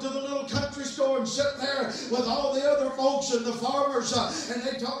may go to the little country store and sit there with all the other folks and the farmers, and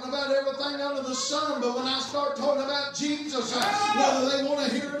they talking about everything under the sun. But when I start talking about Jesus, whether they want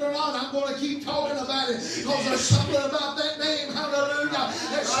to hear it or not, I'm going to keep talking about it, because there's something about that name. Hallelujah.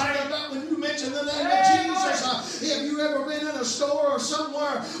 There's something about when you mention the name of Jesus. Have you ever been in a store or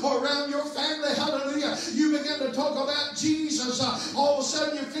somewhere or around your family? Hallelujah. You begin to talk about Jesus. All of a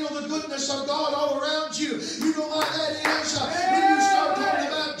sudden you feel the goodness of God all around you. You know why that is? When you start talking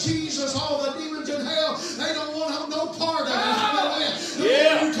about Jesus, all the demons in hell, they don't want no part of it. Hallelujah.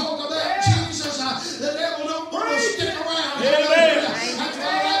 When you talk about Jesus, the devil don't want to stick around. Hallelujah. That's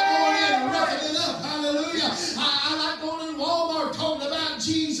why I like going in and roughing it up. Hallelujah. I like going in Walmart talking about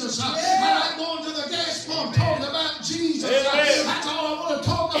Jesus. I like going to the gas pump talking about Jesus. That's all I want to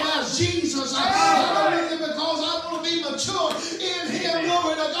talk about is Jesus. Hallelujah. Because I want to be mature in Him.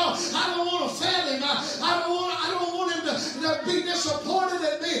 Glory to God. I don't want to fail Him. I don't want Him to be disappointed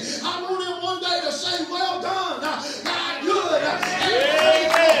at me. I want Him one day to say, well done, my good and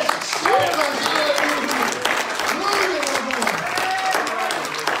faithful servant.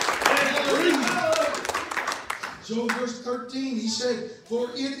 Hallelujah. So verse 13, he said,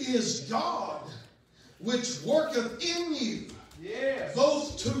 for it is God which worketh in you,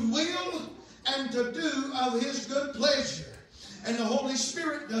 both to will and to do of His good pleasure. And the Holy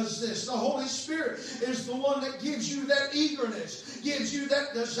Spirit does this. The Holy Spirit is the one that gives you that eagerness, gives you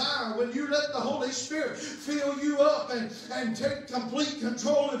that desire. When you let the Holy Spirit fill you up and take complete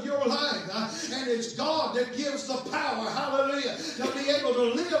control of your life. And it's God that gives the power, hallelujah, to be able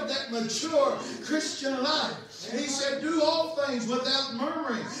to live that mature Christian life. He said, do all things without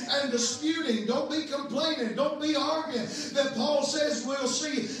murmuring and disputing. Don't be complaining. Don't be arguing. Then Paul says, we'll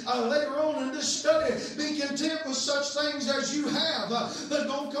see later on in this study, be content with such things as you have. But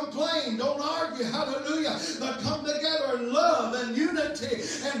don't complain. Don't argue. Hallelujah. But come together in love and unity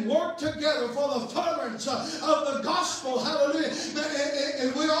and work together for the furtherance of the gospel. Hallelujah.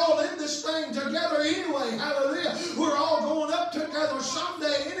 And we're all in this thing together anyway. Hallelujah. We're all going up together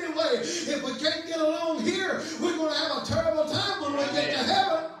someday anyway. If we can't get along here, we're going to have a terrible time when we get to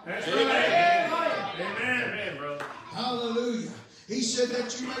heaven. That's right. Amen, brother. Hallelujah. He said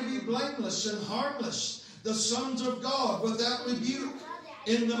that you may be blameless and harmless, the sons of God, without rebuke,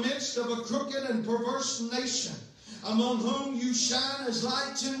 in the midst of a crooked and perverse nation, among whom you shine as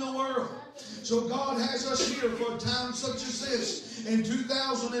lights in the world. So God has us here for a time such as this in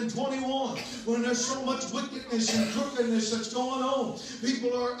 2021, when there's so much wickedness and crookedness that's going on.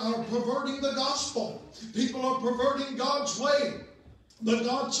 People are perverting the gospel. People are perverting God's way. But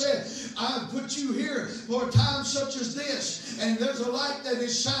God said, I've put you here for a time such as this. And there's a light that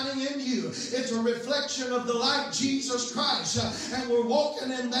is shining in you. It's a reflection of the light, Jesus Christ. And we're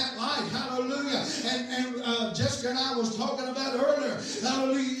walking in that light. Hallelujah. And Jessica and I was talking about earlier.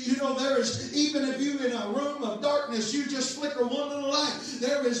 Hallelujah. You know, there is, even if you're in a room of darkness, you just flicker one little light.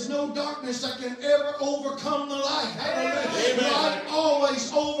 There is no darkness that can ever overcome the light. Hallelujah. Amen. Light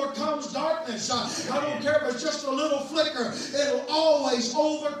always overcomes darkness. I don't care if it's just a little flicker. It'll always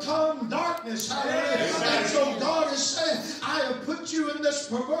overcome darkness. Hallelujah. And so God is saying, I have put you in this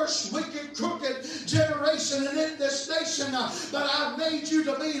perverse, wicked, crooked generation. generation and in this nation, but I've made you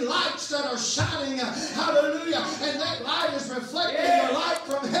to be lights that are shining. Hallelujah. And that light is reflecting the light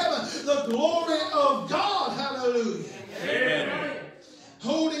from heaven, the glory of God. Hallelujah. Amen.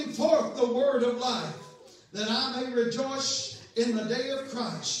 Holding forth the word of life, that I may rejoice in the day of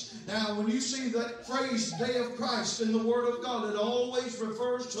Christ. Now, when you see that phrase, day of Christ, in the Word of God, it always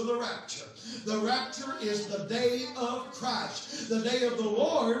refers to the rapture. The rapture is the day of Christ. The day of the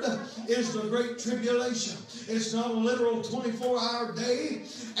Lord is the great tribulation. It's not a literal 24-hour day.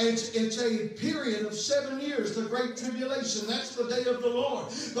 It's a period of 7 years, the great tribulation. That's the day of the Lord.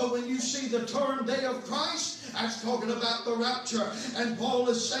 But when you see the term day of Christ, that's talking about the rapture. And Paul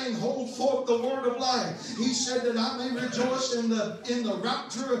is saying, hold forth the word of life. He said that I may rejoice in the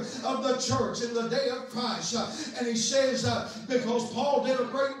rapture of the church, in the day of Christ. And he says, because Paul did a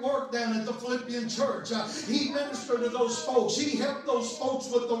great work down at the Philippians church. He ministered to those folks. He helped those folks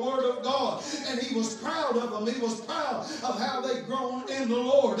with the word of God. And he was proud of them. He was proud of how they'd grown in the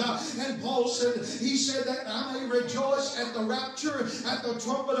Lord. And Paul said, he said that I may rejoice at the rapture, at the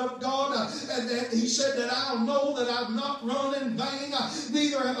trumpet of God. And he said that I'll know that I've not run in vain,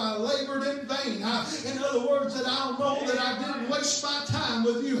 neither have I labored in vain. In other words, that I'll know that I didn't waste my time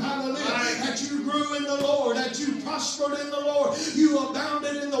with you. Hallelujah. That you grew in the Lord, that you prospered in the Lord, you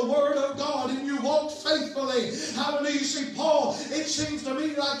abounded in the word of God, and you walked faithfully. Hallelujah. You see, Paul, it seems to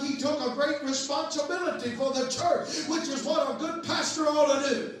me like he took a great responsibility for the church, which is what a good pastor ought to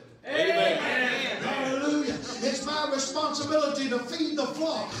do. Amen. Hallelujah. It's my responsibility to feed the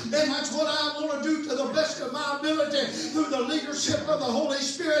flock. And that's what I want to do to the best of my ability through the leadership of the Holy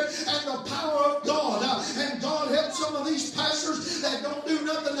Spirit and the power of God. And God help some of these pastors that don't do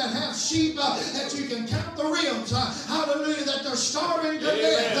nothing, that have sheep that you can count the rims. Hallelujah. That they're starving to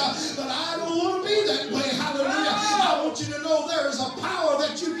death. But I don't want to be that way. Hallelujah. I want you to know there is a power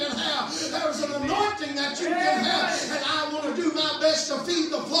that you can have. There's an anointing that you can have. And I want to do my best to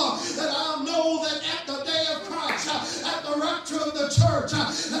feed the flock. That I'll know that at the day of Christ, at the rapture of the church,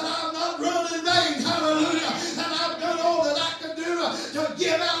 that I've not run in vain. Hallelujah. And I've done all that I can do to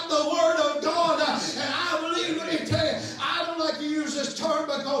give out the word of God. And I believe, let me tell you, I don't like to use this term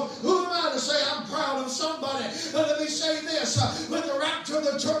because who am I to say I'm proud of somebody? But let me say this, when the rapture of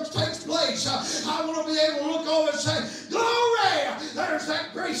the church takes place, I want to be able to look over and say, glory! There's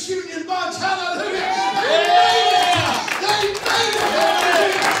that Grace Union bunch. Hallelujah. They made it.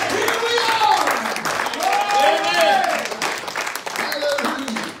 Hallelujah. Here we are.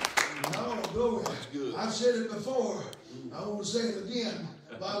 Hallelujah. Oh, glory. I've said it before. I won't say it again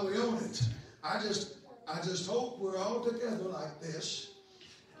while we own it. I just hope we're all together like this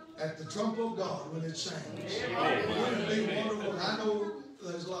at the trump of God when it sings. Wouldn't it be wonderful? I know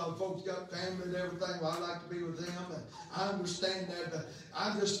there's a lot of folks got family and everything. Well, I like to be with them, and I understand that. But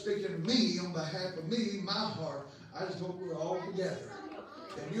I'm just speaking me on behalf of me, my heart. I just hope we're all together.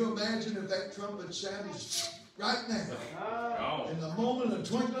 Can you imagine if that trumpet sounded right now? In the moment of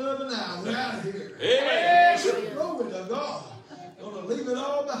twinkling of an eye, we're out of here. Amen. Glory to God. Gonna leave it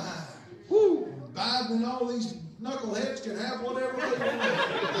all behind. Woo! Biden and all these knuckleheads can have whatever they want.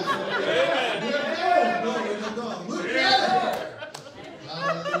 Amen. Glory to God. Look at it.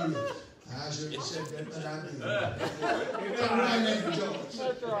 Hallelujah. I should have said that, but I didn't. All right, Neighbor George.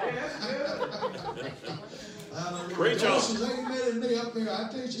 Hallelujah. Preach on. Joyce is amen me up here. I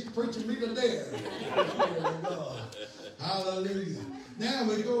tell you, she's preaching me to death. Glory to God. Hallelujah. Now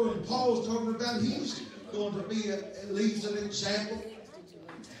we go, and Paul's talking about he's going to be, leaves an example.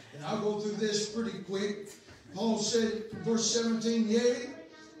 And I'll go through this pretty quick. Paul said, verse 17, yea,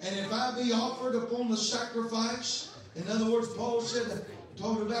 and if I be offered upon the sacrifice, in other words, Paul said,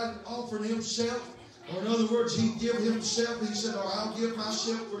 talking about offering himself, or in other words, he'd give himself. He said, or I'll give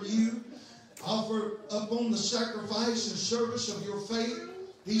myself for you. Offer upon the sacrifice and service of your faith.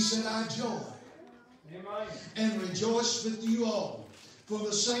 He said, I joy. Amen. And rejoice with you all. For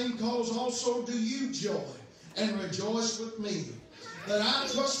the same cause also do you joy, and rejoice with me. That I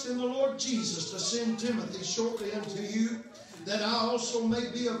trust in the Lord Jesus to send Timothy shortly unto you, that I also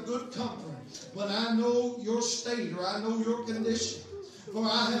may be of good comfort when I know your state, or I know your condition. For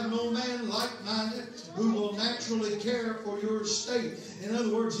I have no man like-minded who will naturally care for your estate. In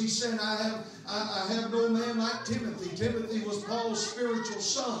other words, he said, I have no man like Timothy. Timothy was Paul's spiritual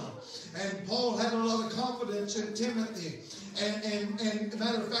son. And Paul had a lot of confidence in Timothy. And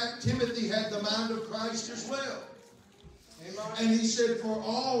matter of fact, Timothy had the mind of Christ as well. And he said, for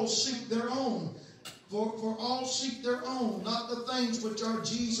all seek their own. For all seek their own, not the things which are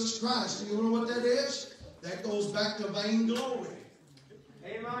Jesus Christ. And you know what that is? That goes back to vainglory.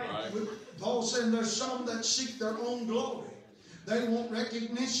 Amen. Paul said there's some that seek their own glory. They want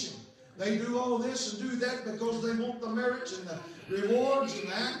recognition. They do all this and do that because they want the merits and the rewards and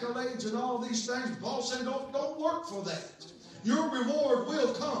the accolades and all these things. Paul said, don't work for that. Your reward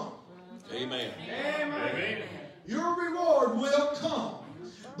will come. Amen. Amen. Your reward will come.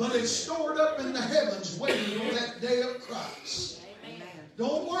 But it's stored up in the heavens waiting on that day of Christ.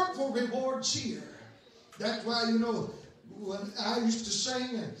 Don't work for rewards here. That's why, you know, when I used to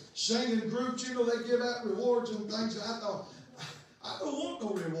sing in groups, you know, they give out rewards and things. And I thought, I don't want no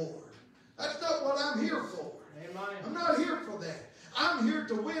reward. That's not what I'm here for. Amen. I'm not here for that. I'm here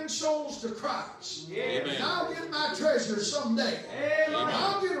to win souls to Christ. Yes. And I'll get my treasure someday. Amen.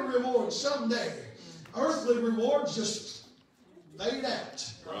 I'll get a reward someday. Earthly rewards just fade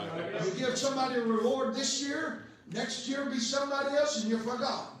out. Right. You give somebody a reward this year, next year be somebody else and you're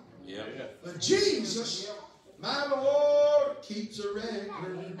forgotten. Yeah. But Jesus, my Lord, keeps a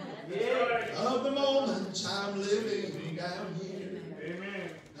record of the moments I'm living down here.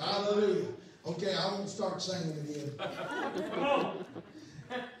 Amen. Hallelujah. Okay, I won't start singing again.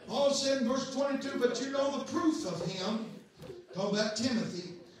 Paul said in verse 22, but you know the proof of him, talking about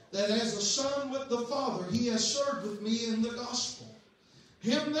Timothy, that as a son with the Father, he has served with me in the gospel.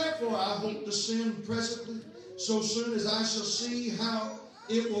 Him therefore I hope to send presently, so soon as I shall see how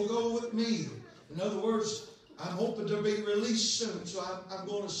it will go with me. In other words, I'm hoping to be released soon, so I'm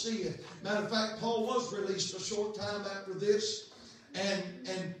going to see it. Matter of fact, Paul was released a short time after this.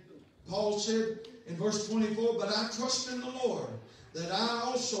 And Paul said in verse 24, but I trust in the Lord that I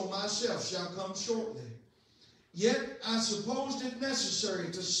also myself shall come shortly. Yet I supposed it necessary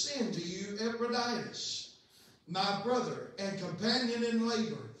to send to you Epaphroditus, my brother and companion in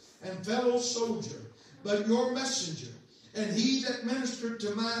labor and fellow soldier, but your messenger, and he that ministered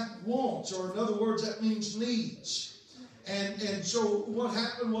to my wants, or in other words, that means needs. And so what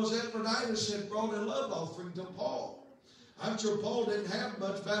happened was Epaphroditus had brought a love offering to Paul. I'm sure Paul didn't have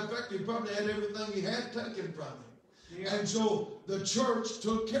much. Matter of fact, he probably had everything he had taken from him. Yeah. And so the church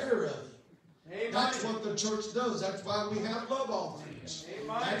took care of him. Amen. That's what the church does. That's why we have love offerings.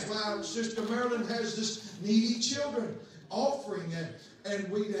 Amen. That's why Sister Marilyn has this needy children offering.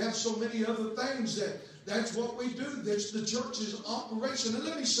 And we have so many other things that's what we do. That's the church's operation. And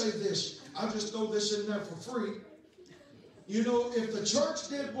let me say this. I'll just throw this in there for free. You know, if the church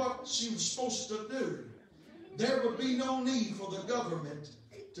did what she was supposed to do, there would be no need for the government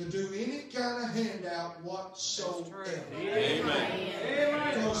to do any kind of handout whatsoever.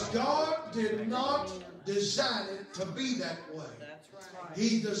 Amen. Because God did not design it to be that way.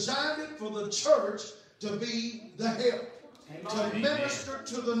 He designed it for the church to be the help, to minister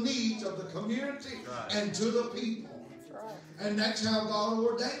to the needs of the community and to the people. And that's how God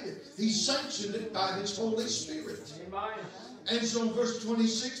ordained it. He sanctioned it by His Holy Spirit. And so in verse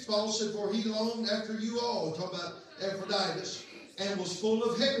 26, Paul said, for he longed after you all, talking about Epaphroditus, and was full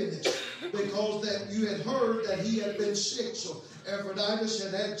of heaviness, because that you had heard that he had been sick. So Epaphroditus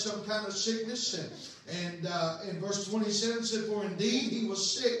had some kind of sickness. And in verse 27 said, for indeed he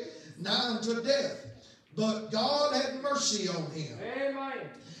was sick, nigh unto death. But God had mercy on him. Amen.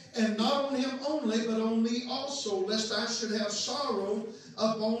 And not on him only, but on me also, lest I should have sorrow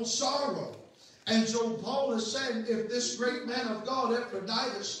upon sorrow. And so Paul is saying, if this great man of God,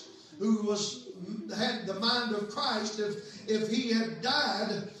 Epaphroditus, who had the mind of Christ, if he had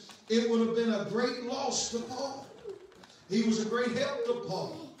died, it would have been a great loss to Paul. He was a great help to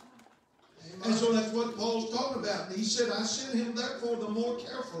Paul. And so that's what Paul's talking about. And he said, I send him therefore the more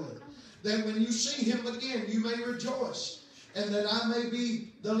carefully, that when you see him again, you may rejoice, and that I may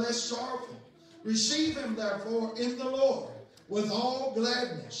be the less sorrowful. Receive him therefore in the Lord with all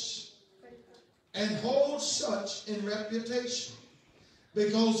gladness, and hold such in reputation,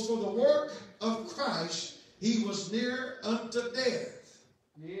 because for the work of Christ he was near unto death.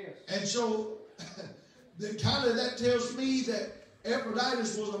 Yes. And so that tells me that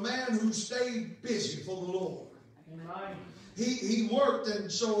Epaphroditus was a man who stayed busy for the Lord. Amen. He worked,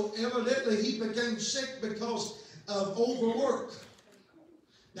 and so evidently he became sick because of overwork.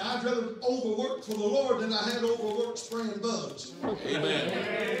 Now, I'd rather overwork for the Lord than I had overworked spraying bugs.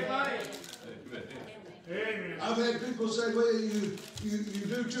 Amen. Amen. I've had people say, well, you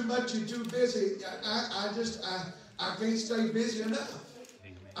do too much, you're too busy. I can't stay busy enough.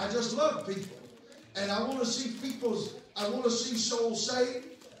 I just love people. And I want to see I want to see souls saved.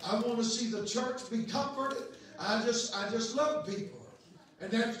 I want to see the church be comforted. I just love people. And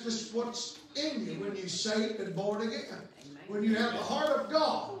that's just what's in you when you're saved and born again. When you have the heart of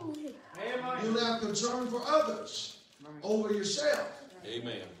God, you'll have concern for others over yourself.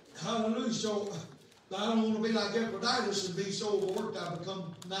 Amen. Hallelujah. So I don't want to be like Epaphroditus and be so overworked I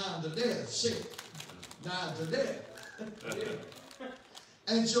become nigh to death, sick, nigh to death.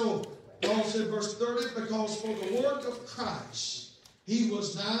 And so Paul said, verse 30, because for the work of Christ he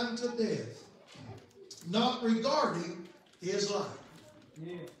was nigh to death, not regarding his life.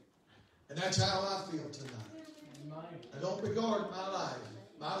 Yeah. And that's how I feel tonight. I don't regard my life.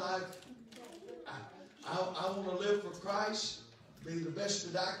 My life, I want to live for Christ, be the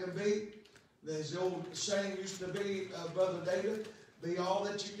best that I can be. As the old saying used to be, Brother David, be all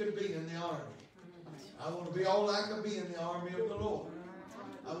that you can be in the army. I want to be all I can be in the army of the Lord.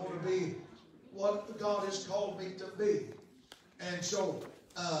 I want to be what God has called me to be. And so,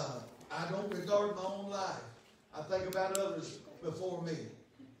 I don't regard my own life. I think about others before me.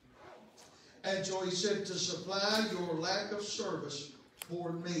 And so he said to supply your lack of service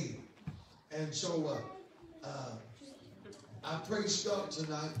toward me. And so I praise God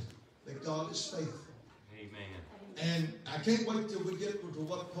tonight that God is faithful. Amen. And I can't wait till we get to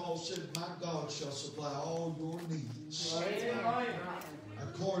what Paul said, my God shall supply all your needs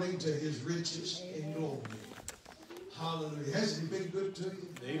according to his riches in glory. Hallelujah. Hasn't he been good to you?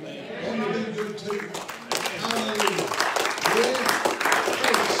 Amen. Hasn't he been good to you? Hallelujah. Yeah.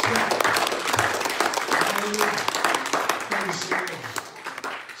 Praise God. Hallelujah. Praise the Lord.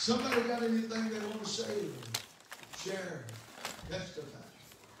 Somebody got anything they want to say? Share. Testify.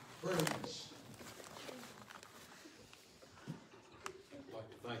 Praise. I'd like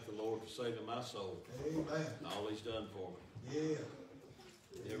to thank the Lord for saving my soul. Amen. And all He's done for me. Yeah.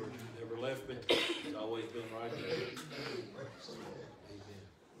 Never left me. He's always been right there. Praise the Lord.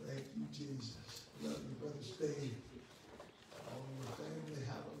 Thank you, Jesus. Love you, Brother Steve. All your family.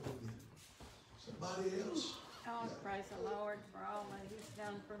 Hallelujah. Somebody else? Oh, praise the Lord for all that He's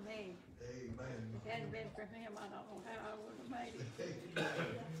done for me. Amen. If it hadn't been for Him, I don't know how I would have made it.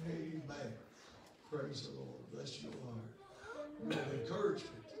 Amen. Amen. Praise the Lord. Bless your heart. You're an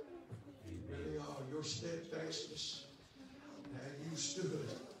encouragement. You really are. Your steadfastness. And you stood.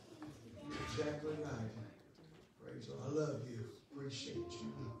 You're exactly right. Praise the Lord. I love you. Appreciate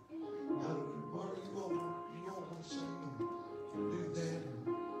you. Hallelujah. Marty, you want to sing and do that and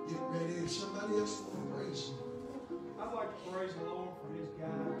get ready. If somebody else wants to praise Him. I'd like to praise the Lord for His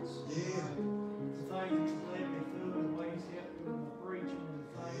guidance. Yeah. The things He's led me through, and the way He's helped me with my preaching, and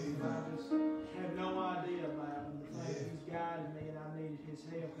the things that I just have no idea about, and the things He's guided me, and I needed His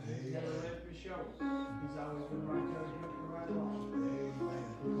help. And He's never left me short. He's always been right there to help me right along. Amen.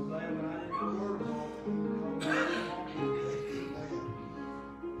 I'm glad when I didn't know where to walk, He would hold me along. Amen.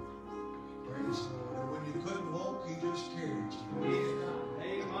 Praise the Lord. And when you couldn't walk, He just carried you.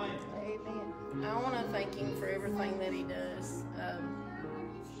 Amen. Amen. I want to thank Him for everything that He does.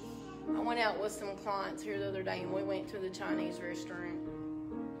 I went out with some clients here the other day, and we went to the Chinese restaurant.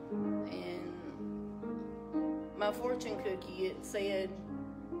 And my fortune cookie, it said,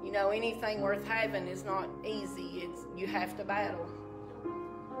 you know, anything worth having is not easy. You have to battle.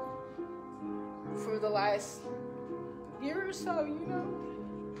 For the last year or so, you know,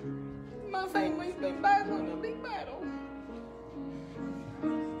 my family's been battling a big battle.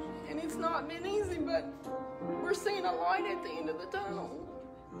 And it's not been easy, but we're seeing a light at the end of the tunnel.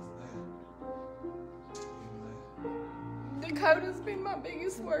 Dakota's been my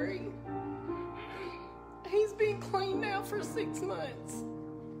biggest worry. He's been clean now for 6 months.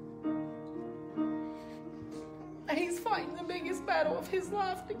 He's fighting the biggest battle of his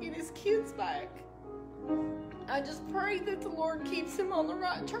life to get his kids back. I just pray that the Lord keeps him on the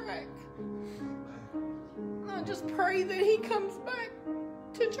right track. I just pray that he comes back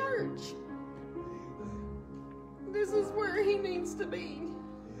to church. This is where he needs to be.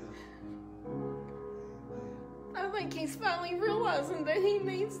 I think he's finally realizing that he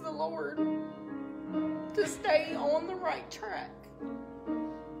needs the Lord to stay on the right track.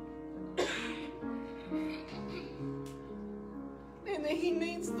 And that he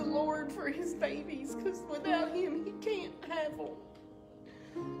needs the Lord for his babies, because without him he can't have them.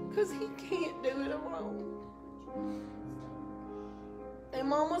 Because he can't do it alone. And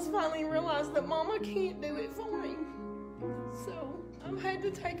Mama's finally realized that Mama can't do it for me. So I've had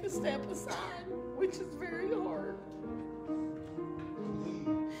to take a step aside, which is very hard.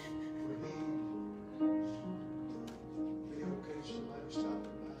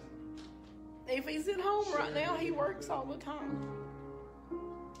 If he's at home right now, he works all the time.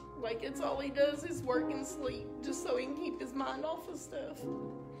 Like, it's all he does is work and sleep, just so he can keep his mind off of stuff.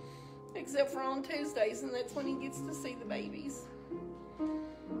 Except for on Tuesdays, and that's when he gets to see the babies.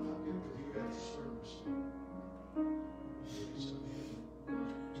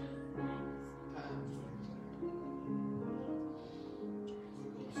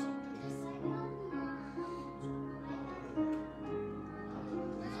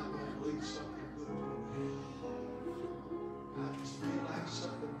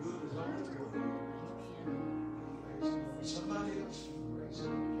 Somebody else. Praise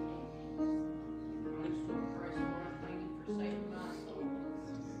God. Praise the Lord. Thank you for saving my soul.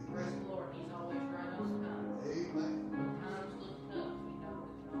 Praise the Lord. He's always right on time. Amen. When times look tough, we know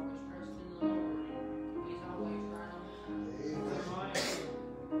we can always trust in the Lord. He's always right on time. Amen.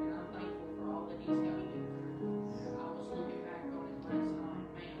 And I'm thankful for all that He's got me through. I was looking back on it last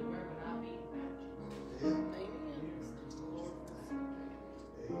night. Man, where would I be without you? Yeah. Amen. The Lord for that.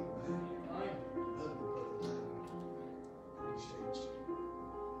 Amen. Love you, brother. Appreciate you.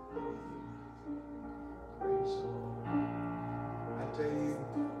 Praise the Lord. I tell you,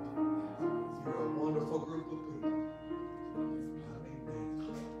 you're a wonderful group of people. Amen.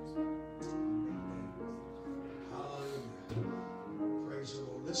 Hallelujah. Praise the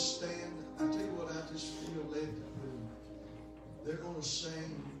Lord. Let's stand. I tell you what, I just feel led to do. They're going to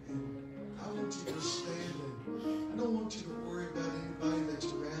sing, and I want you to stand, and I don't want you to worry about anybody that's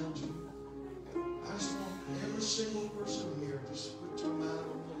around you. I just want every single person here, just put your mind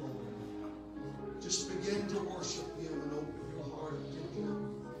on the Lord. Just begin to worship Him and open your heart to Him.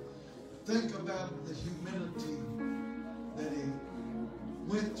 Think about the humility that He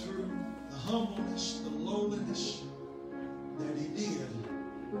went through, the humbleness, the lowliness that He did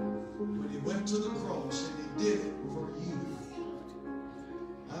when He went to the cross, and He did it for you.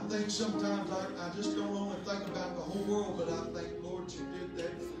 I think sometimes I just don't only think about the whole world, but I think, Lord, you did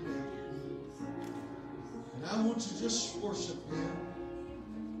that for me. And I want you to just worship Him,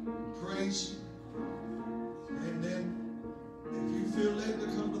 praise Him, and then if you feel led to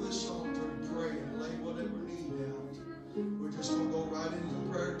come to this altar and pray and lay whatever need out, we're just going to go right into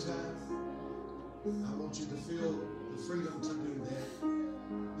prayer time. I want you to feel the freedom to do that.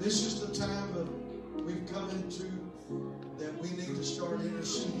 This is the time that we've come into, that we need to start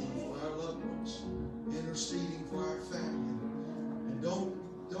interceding for our loved ones, interceding for our family. And don't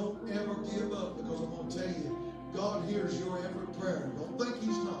ever give up, because I'm going to tell you, God hears your every prayer. Don't think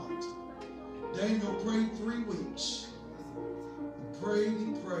He's not. Daniel prayed 3 weeks.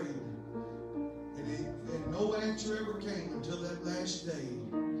 He prayed. And no answer ever came until that last day.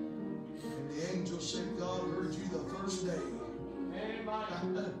 And the angel said, God heard you the first day.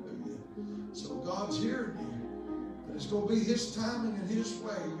 Hallelujah. So God's hearing you. But it's going to be His timing and His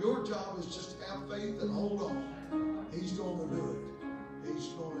way. Your job is just to have faith and hold on. He's going to do it. He's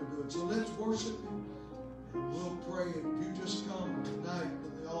going to do it. So let's worship Him. And we'll pray. And you just come tonight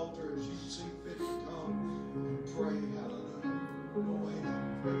to the altar as you